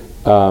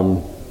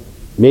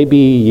maybe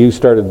you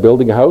started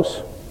building a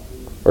house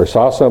or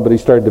saw somebody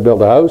started to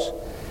build a house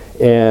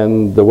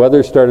and the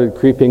weather started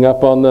creeping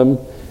up on them,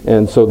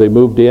 and so they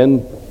moved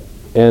in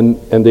and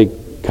they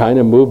kind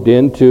of moved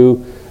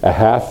into a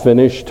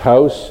half-finished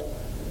house,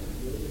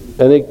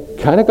 and they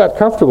kind of got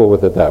comfortable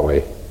with it that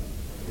way.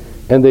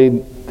 And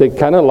they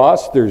kind of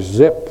lost their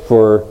zip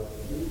for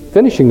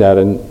finishing that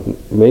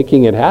and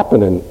making it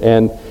happen,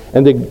 and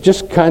they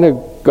just kind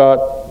of got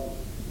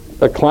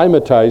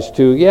acclimatized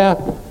to, yeah,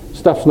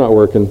 stuff's not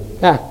working.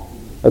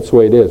 That's the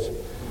way it is.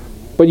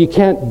 But you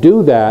can't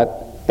do that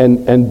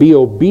and be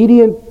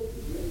obedient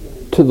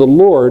to the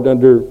Lord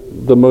under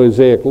the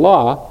Mosaic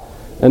law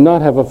and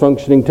not have a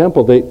functioning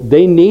temple.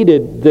 There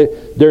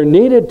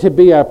needed to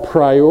be a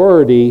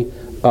priority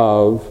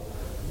of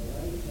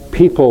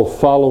people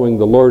following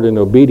the Lord in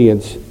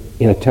obedience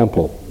in a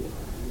temple.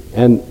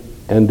 And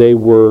they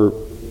were,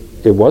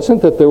 it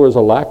wasn't that there was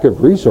a lack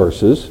of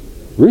resources.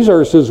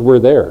 Resources were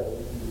there.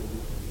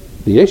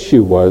 The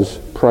issue was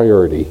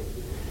priority.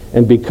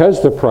 And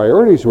because the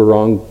priorities were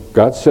wrong,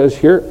 God says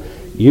here,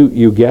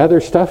 you gather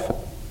stuff,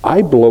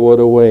 I blow it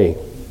away.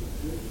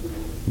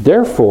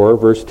 Therefore,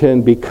 verse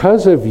 10,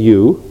 because of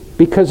you,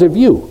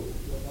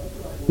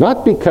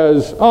 not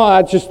because,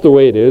 that's just the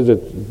way it is,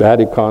 it's bad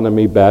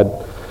economy,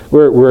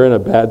 we're in a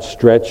bad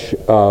stretch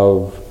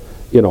of,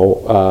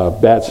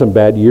 some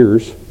bad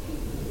years.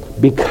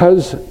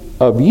 Because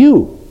of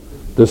you,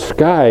 the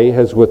sky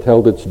has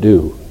withheld its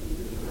dew.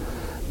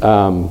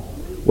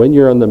 When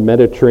you're on the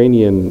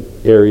Mediterranean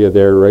area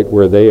there, right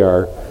where they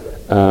are,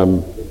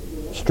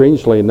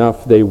 strangely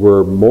enough, they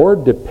were more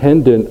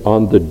dependent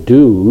on the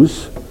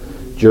dews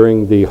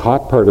during the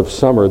hot part of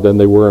summer than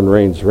they were in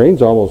rains.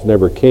 Rains almost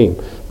never came.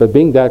 But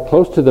being that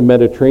close to the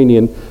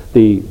Mediterranean,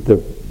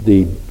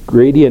 the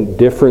gradient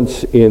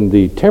difference in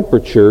the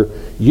temperature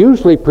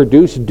usually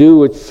produced dew,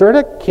 which sort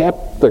of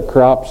kept the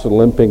crops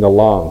limping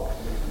along.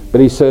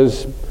 But he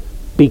says,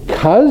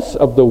 because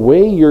of the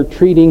way you're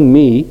treating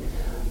me,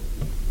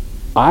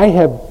 I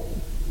have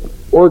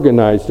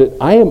organized it.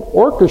 I am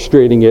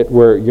orchestrating it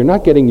where you're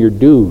not getting your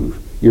dews,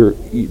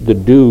 the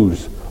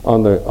dews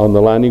on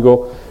the land. You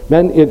go,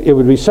 man, it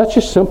would be such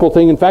a simple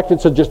thing. In fact,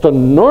 it's just a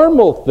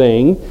normal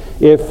thing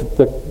if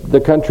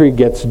the country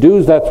gets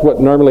dews. That's what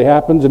normally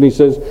happens. And he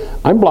says,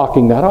 I'm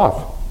blocking that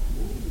off.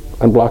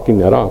 I'm blocking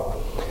that off.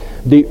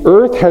 The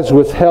earth has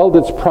withheld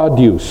its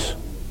produce.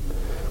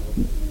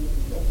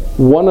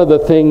 One of the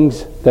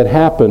things that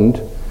happened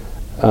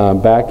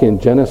back in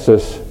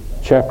Genesis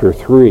chapter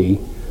 3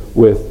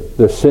 with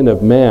the sin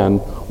of man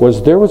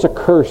was there was a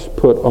curse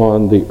put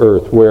on the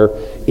earth where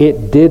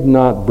it did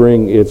not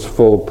bring its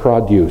full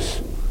produce.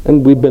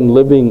 And we've been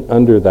living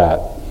under that.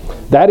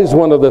 That is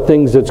one of the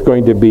things that's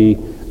going to be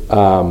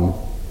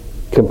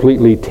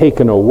completely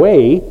taken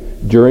away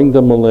during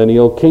the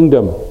millennial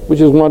kingdom,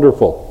 which is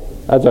wonderful.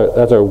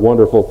 That's a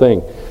wonderful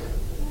thing.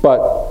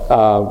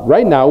 But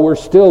right now we're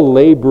still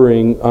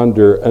laboring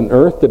under an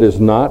earth that is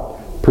not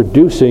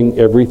producing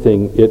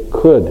everything it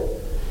could.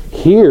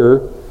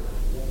 Here,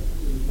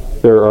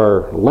 there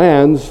are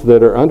lands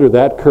that are under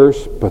that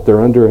curse, but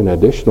they're under an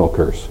additional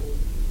curse.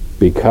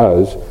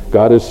 Because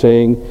God is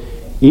saying,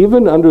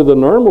 even under the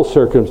normal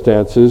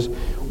circumstances,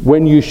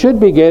 when you should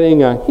be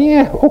getting a,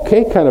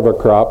 kind of a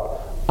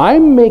crop,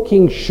 I'm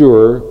making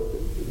sure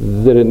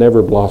that it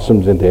never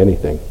blossoms into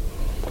anything.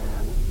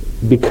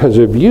 Because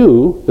of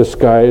you, the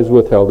sky has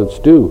withheld its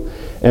dew,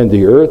 and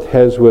the earth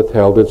has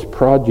withheld its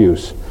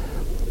produce.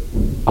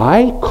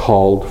 I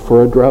called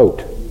for a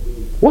drought.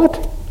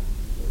 What?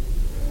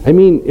 I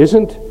mean,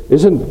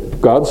 isn't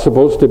God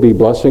supposed to be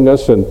blessing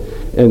us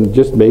and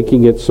just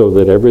making it so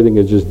that everything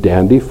is just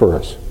dandy for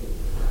us?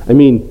 I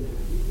mean,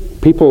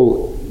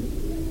 people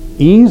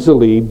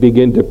easily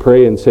begin to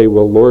pray and say,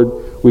 well, Lord,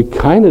 we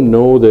kind of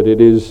know that it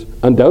is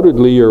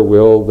undoubtedly your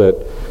will that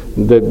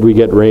that we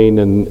get rain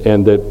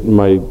and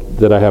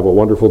that I have a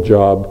wonderful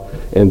job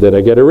and that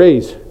I get a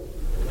raise.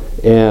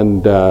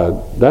 And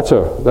that's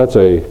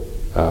a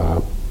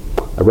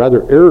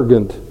rather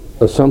arrogant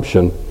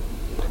assumption,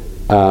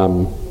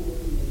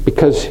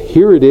 because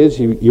here it is.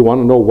 You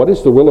want to know, what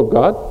is the will of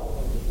God?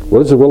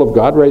 What is the will of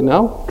God right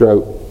now?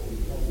 Drought.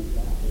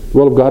 The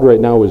will of God right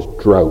now is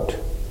drought.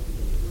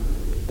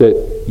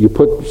 That you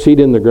put seed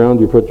in the ground,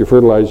 you put your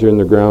fertilizer in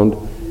the ground,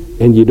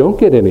 and you don't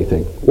get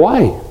anything.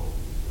 Why?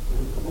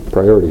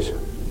 Priorities.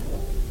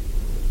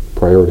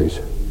 Priorities.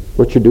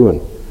 What you're doing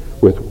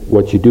with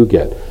what you do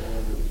get.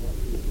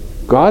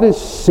 God is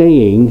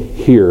saying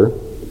here,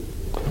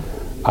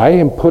 I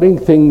am putting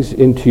things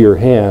into your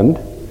hand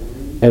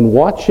and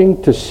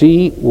watching to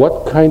see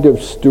what kind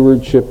of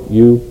stewardship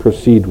you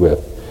proceed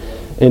with.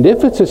 And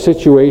if it's a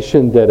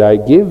situation that I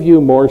give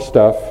you more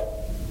stuff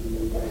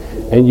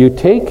and you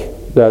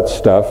take that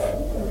stuff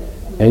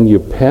and you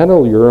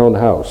panel your own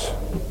house,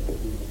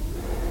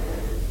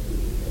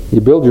 you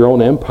build your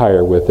own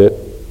empire with it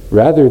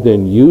rather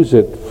than use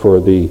it for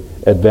the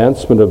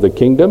advancement of the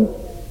kingdom,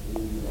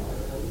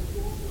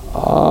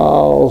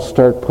 I'll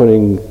start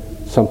putting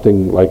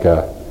something like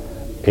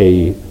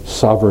a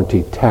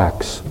sovereignty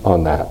tax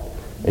on that.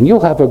 And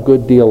you'll have a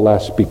good deal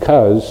less,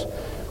 because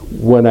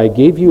when I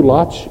gave you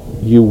lots,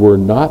 you were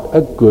not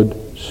a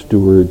good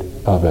steward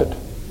of it.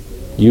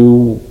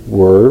 You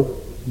were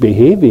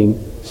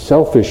behaving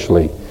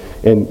selfishly.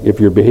 And if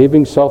you're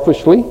behaving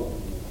selfishly,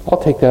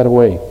 I'll take that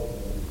away.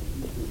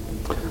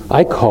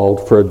 I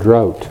called for a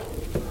drought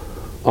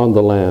on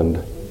the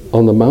land,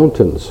 on the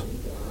mountains,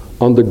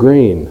 on the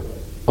grain,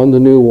 on the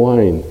new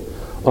wine,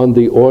 on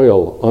the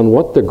oil, on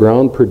what the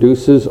ground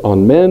produces,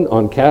 on men,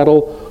 on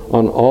cattle,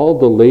 on all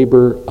the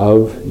labor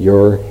of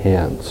your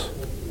hands.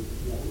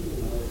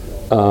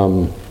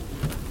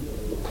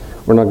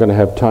 We're not going to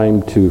have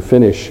time to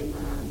finish,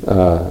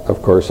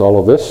 of course, all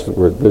of this.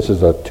 This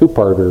is a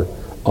two-parter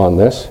on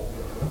this.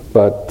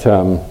 But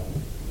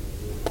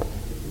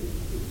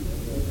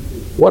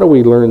what do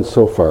we learn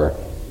so far?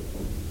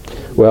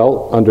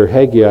 Well, under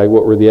Haggai,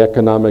 what were the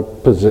economic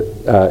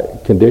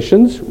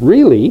conditions?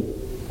 Really,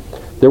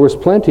 there was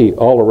plenty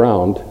all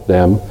around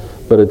them,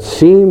 but it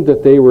seemed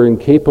that they were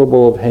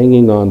incapable of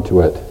hanging on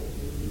to it.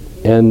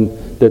 And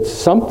that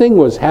something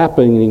was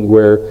happening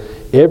where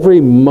every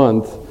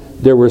month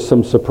there were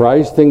some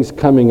surprise things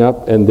coming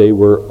up, and they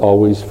were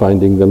always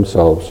finding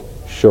themselves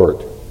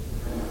short.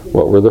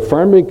 What were the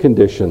farming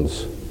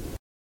conditions?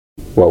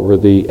 What were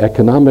the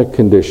economic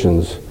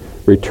conditions?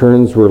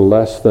 Returns were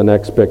less than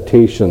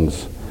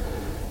expectations.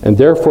 And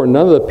therefore,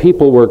 none of the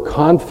people were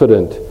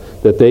confident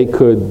that they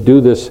could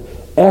do this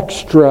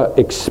extra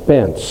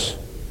expense,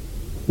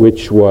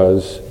 which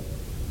was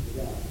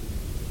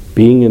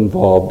being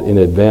involved in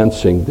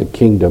advancing the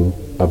kingdom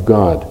of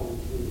God.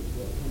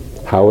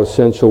 How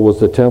essential was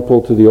the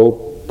temple to the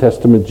Old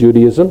Testament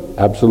Judaism?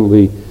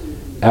 Absolutely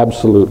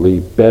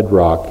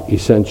bedrock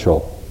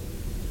essential.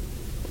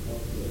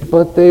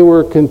 But they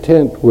were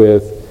content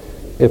with,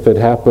 if it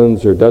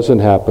happens or doesn't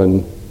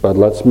happen, but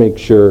let's make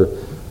sure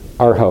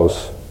our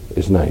house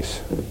is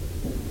nice.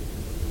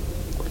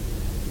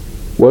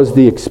 Was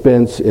the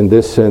expense in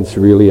this sense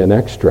really an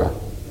extra?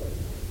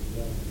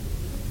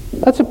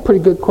 That's a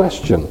pretty good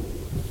question.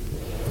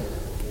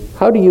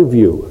 How do you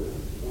view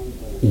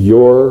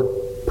your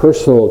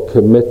personal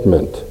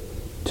commitment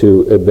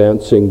to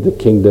advancing the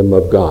kingdom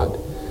of God?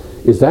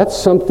 Is that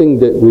something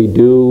that we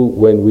do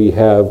when we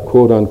have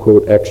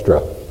quote-unquote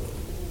extra?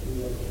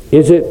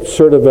 Is it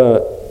sort of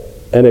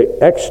an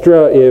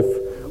extra if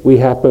we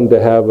happen to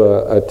have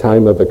a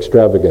time of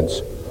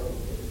extravagance?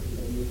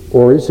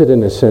 Or is it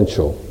an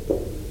essential?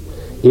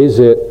 Is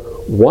it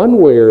one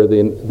way or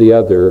the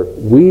other,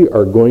 we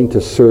are going to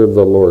serve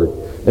the Lord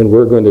and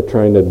we're going to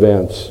try and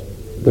advance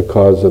the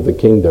cause of the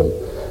kingdom,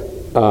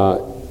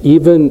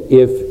 even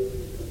if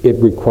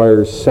it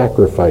requires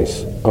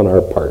sacrifice on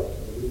our part?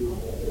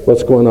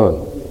 What's going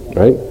on,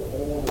 right?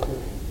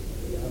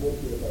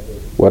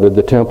 What did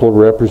the temple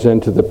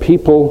represent to the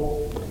people?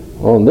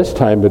 Well, in this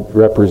time it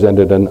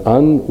represented an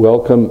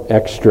unwelcome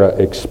extra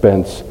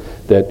expense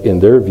that in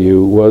their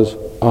view was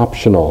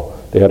optional.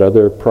 They had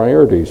other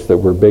priorities that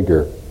were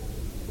bigger,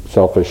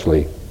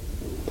 selfishly.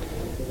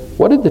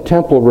 What did the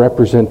temple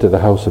represent to the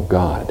house of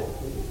God?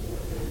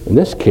 In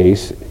this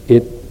case,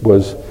 it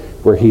was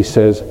where he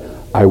says,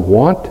 I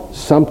want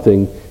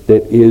something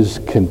that is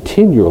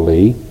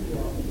continually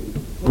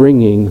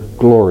bringing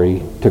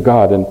glory to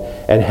God.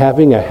 And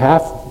having a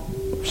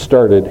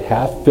half-started,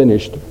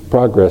 half-finished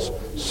progress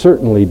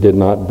certainly did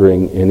not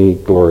bring any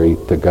glory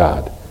to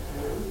God.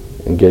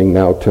 And getting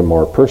now to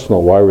more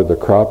personal, why were the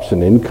crops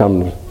and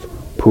income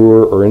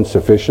poor or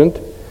insufficient?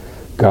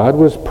 God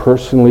was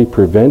personally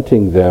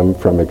preventing them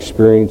from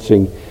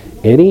experiencing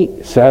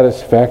any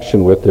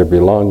satisfaction with their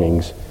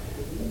belongings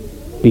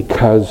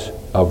because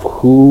of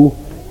who,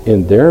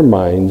 in their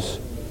minds,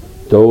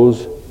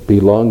 those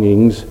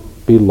belongings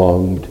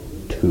belonged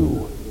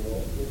to.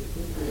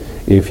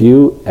 If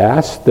you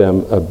ask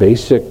them a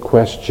basic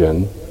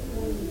question,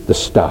 the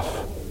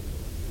stuff,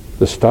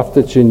 the stuff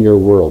that's in your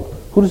world,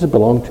 who does it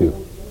belong to?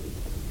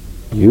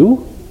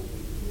 You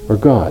or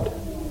God?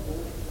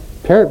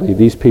 Apparently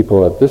these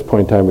people at this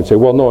point in time would say,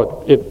 well,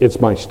 no,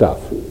 it's my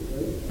stuff.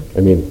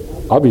 I mean,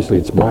 obviously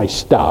it's my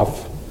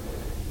stuff,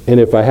 and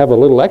if I have a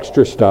little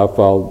extra stuff,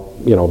 I'll,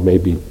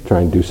 maybe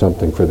try and do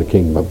something for the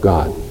kingdom of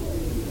God.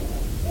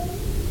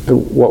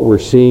 And what we're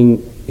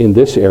seeing in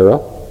this era,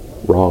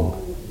 wrong.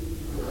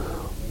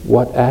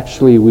 What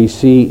actually we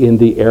see in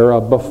the era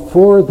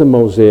before the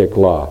Mosaic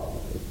Law,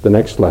 the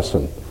next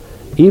lesson,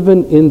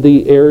 even in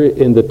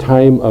the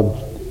time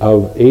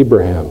of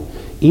Abraham,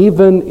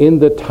 even in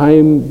the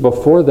time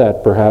before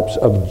that, perhaps,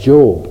 of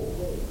Job,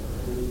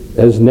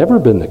 has never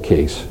been the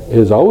case. It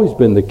has always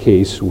been the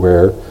case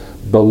where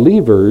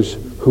believers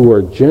who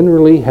are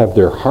generally have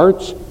their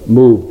hearts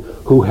moved,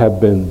 who have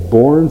been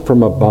born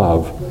from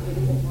above,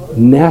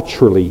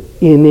 naturally,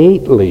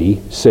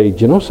 innately say, do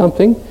you know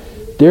something?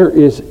 There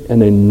is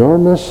an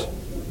enormous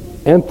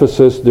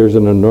emphasis, there's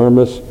an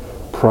enormous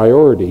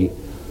priority.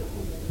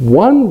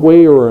 One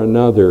way or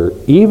another,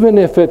 even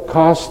if it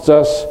costs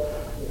us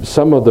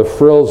some of the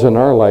frills in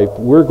our life,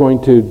 we're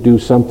going to do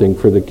something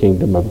for the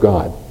kingdom of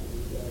God.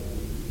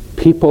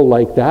 People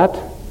like that,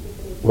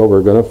 well,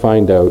 we're going to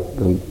find out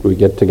when we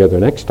get together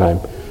next time.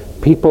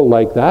 People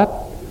like that,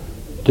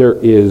 there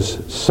is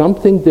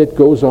something that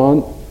goes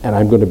on, and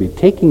I'm going to be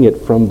taking it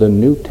from the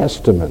New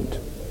Testament.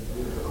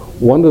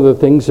 One of the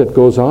things that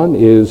goes on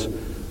is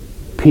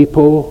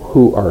people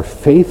who are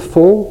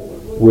faithful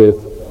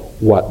with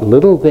what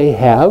little they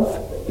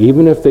have,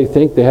 even if they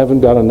think they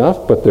haven't got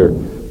enough, but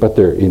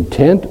they're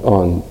intent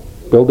on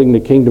building the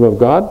kingdom of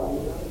God.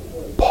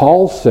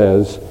 Paul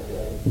says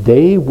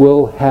they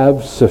will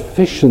have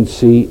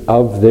sufficiency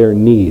of their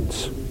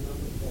needs.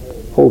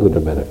 Hold it a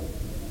minute.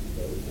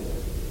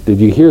 Did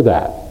you hear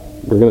that?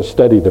 We're going to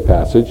study the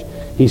passage.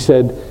 He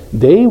said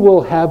they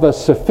will have a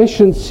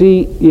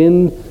sufficiency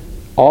in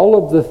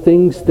all of the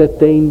things that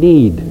they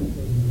need,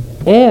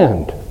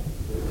 and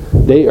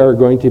they are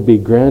going to be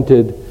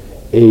granted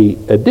a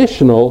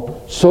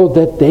additional so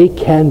that they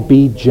can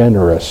be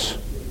generous.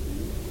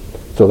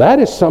 So that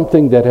is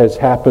something that has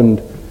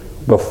happened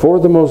before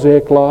the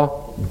Mosaic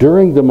Law,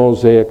 during the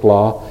Mosaic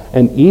Law,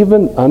 and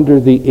even under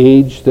the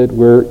age that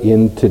we're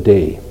in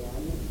today.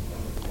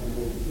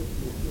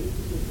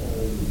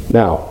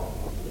 Now,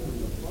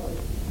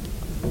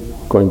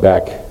 going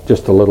back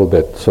just a little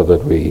bit so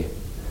that we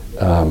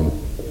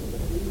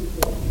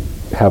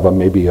have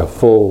maybe a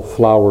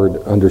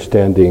full-flowered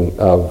understanding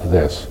of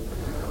this.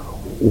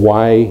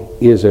 Why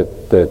is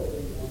it that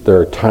there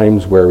are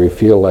times where we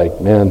feel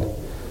like, man,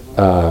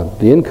 the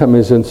income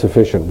is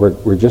insufficient,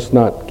 we're just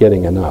not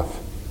getting enough?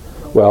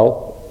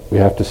 Well, we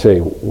have to say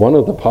one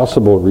of the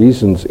possible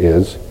reasons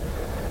is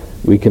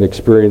we can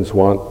experience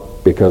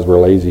want because we're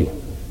lazy.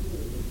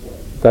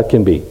 That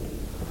can be.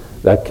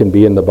 That can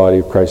be in the body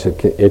of Christ.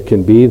 It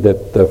can be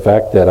that the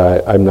fact that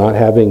I'm not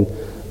having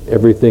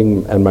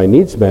everything and my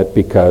needs met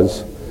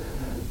because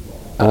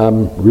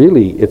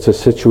really it's a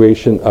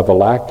situation of a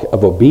lack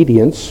of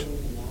obedience.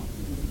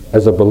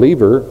 As a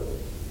believer,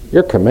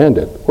 you're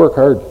commanded, work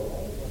hard.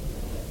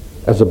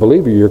 As a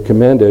believer, you're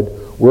commanded,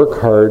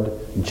 work hard,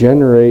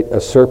 generate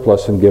a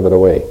surplus and give it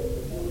away.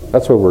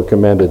 That's what we're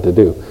commanded to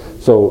do.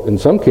 So in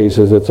some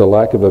cases, it's a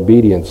lack of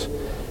obedience.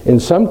 In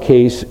some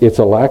case, it's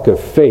a lack of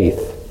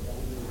faith.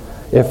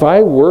 If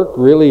I work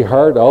really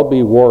hard, I'll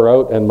be wore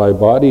out and my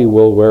body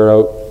will wear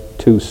out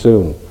too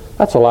soon.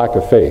 That's a lack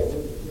of faith,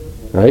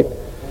 right?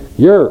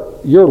 Your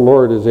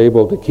Lord is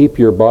able to keep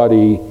your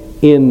body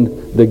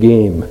in the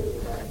game.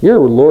 Your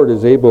Lord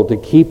is able to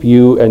keep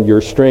you and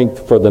your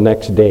strength for the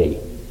next day,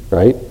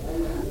 right?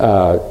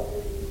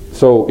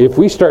 So if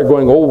we start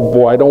going, oh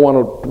boy, I don't want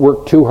to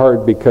work too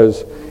hard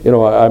because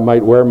I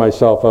might wear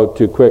myself out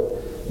too quick.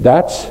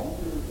 That's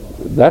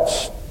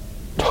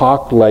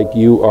talk like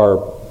you are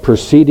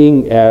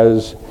proceeding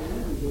as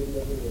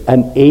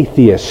an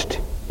atheist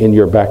in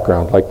your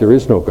background, like there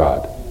is no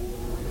God.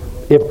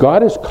 If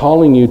God is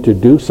calling you to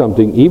do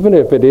something, even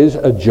if it is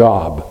a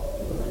job,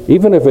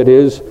 even if it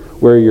is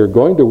where you're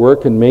going to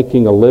work and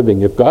making a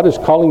living, if God is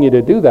calling you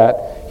to do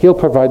that, He'll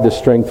provide the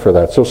strength for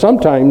that. So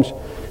sometimes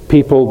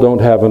people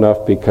don't have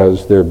enough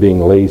because they're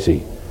being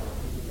lazy.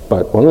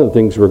 But one of the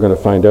things we're going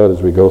to find out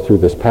as we go through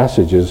this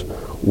passage is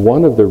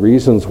one of the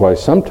reasons why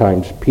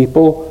sometimes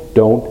people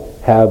don't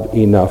have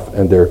enough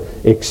and they're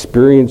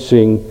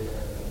experiencing,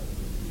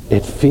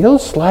 it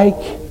feels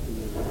like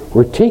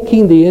we're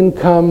taking the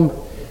income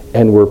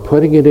and we're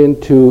putting it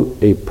into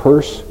a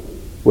purse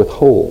with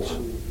holes.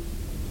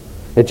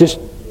 It just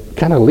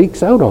kind of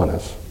leaks out on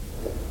us.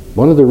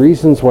 One of the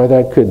reasons why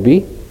that could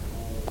be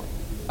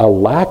a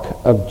lack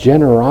of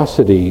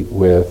generosity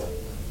with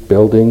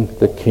building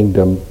the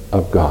kingdom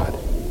of God.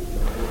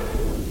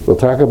 We'll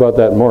talk about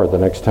that more the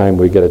next time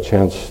we get a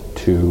chance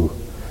to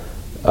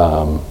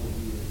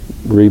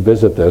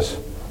revisit this.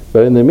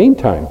 But in the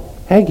meantime,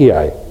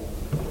 Haggai,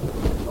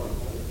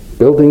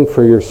 building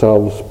for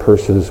yourselves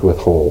purses with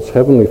holes.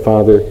 Heavenly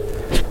Father,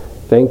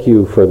 thank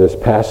you for this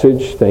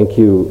passage. Thank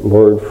you,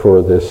 Lord,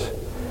 for this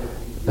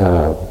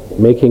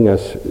making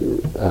us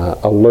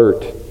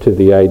alert to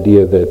the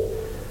idea that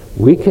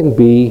we can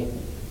be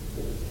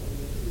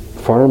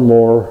far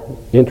more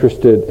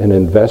interested and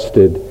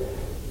invested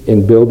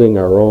in building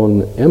our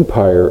own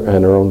empire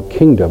and our own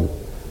kingdom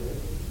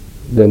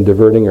than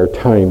diverting our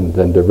time,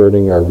 than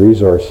diverting our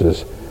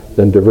resources,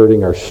 than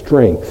diverting our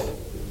strength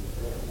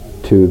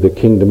to the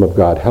kingdom of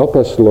God. Help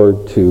us,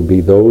 Lord, to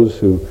be those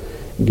who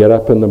get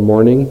up in the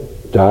morning,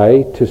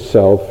 die to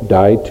self,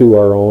 die to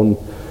our own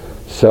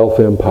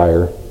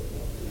self-empire,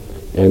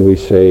 and we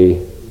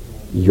say,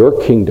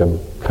 your kingdom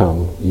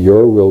come,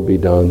 your will be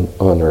done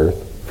on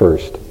earth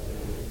first.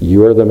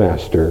 You are the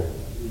master,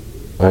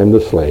 I'm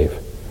the slave.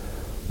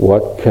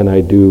 What can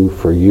I do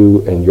for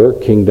you and your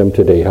kingdom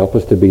today? Help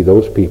us to be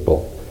those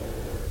people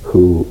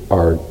who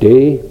are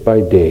day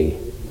by day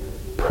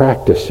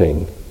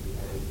practicing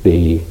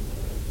the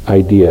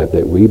idea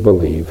that we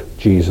believe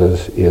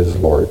Jesus is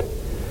Lord.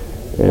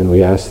 And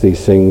we ask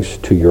these things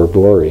to your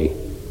glory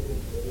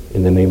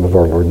in the name of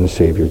our Lord and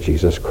Savior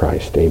Jesus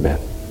Christ. Amen.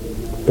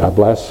 God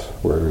bless.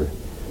 We're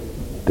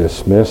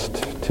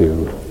dismissed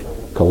to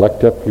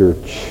collect up your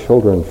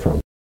children from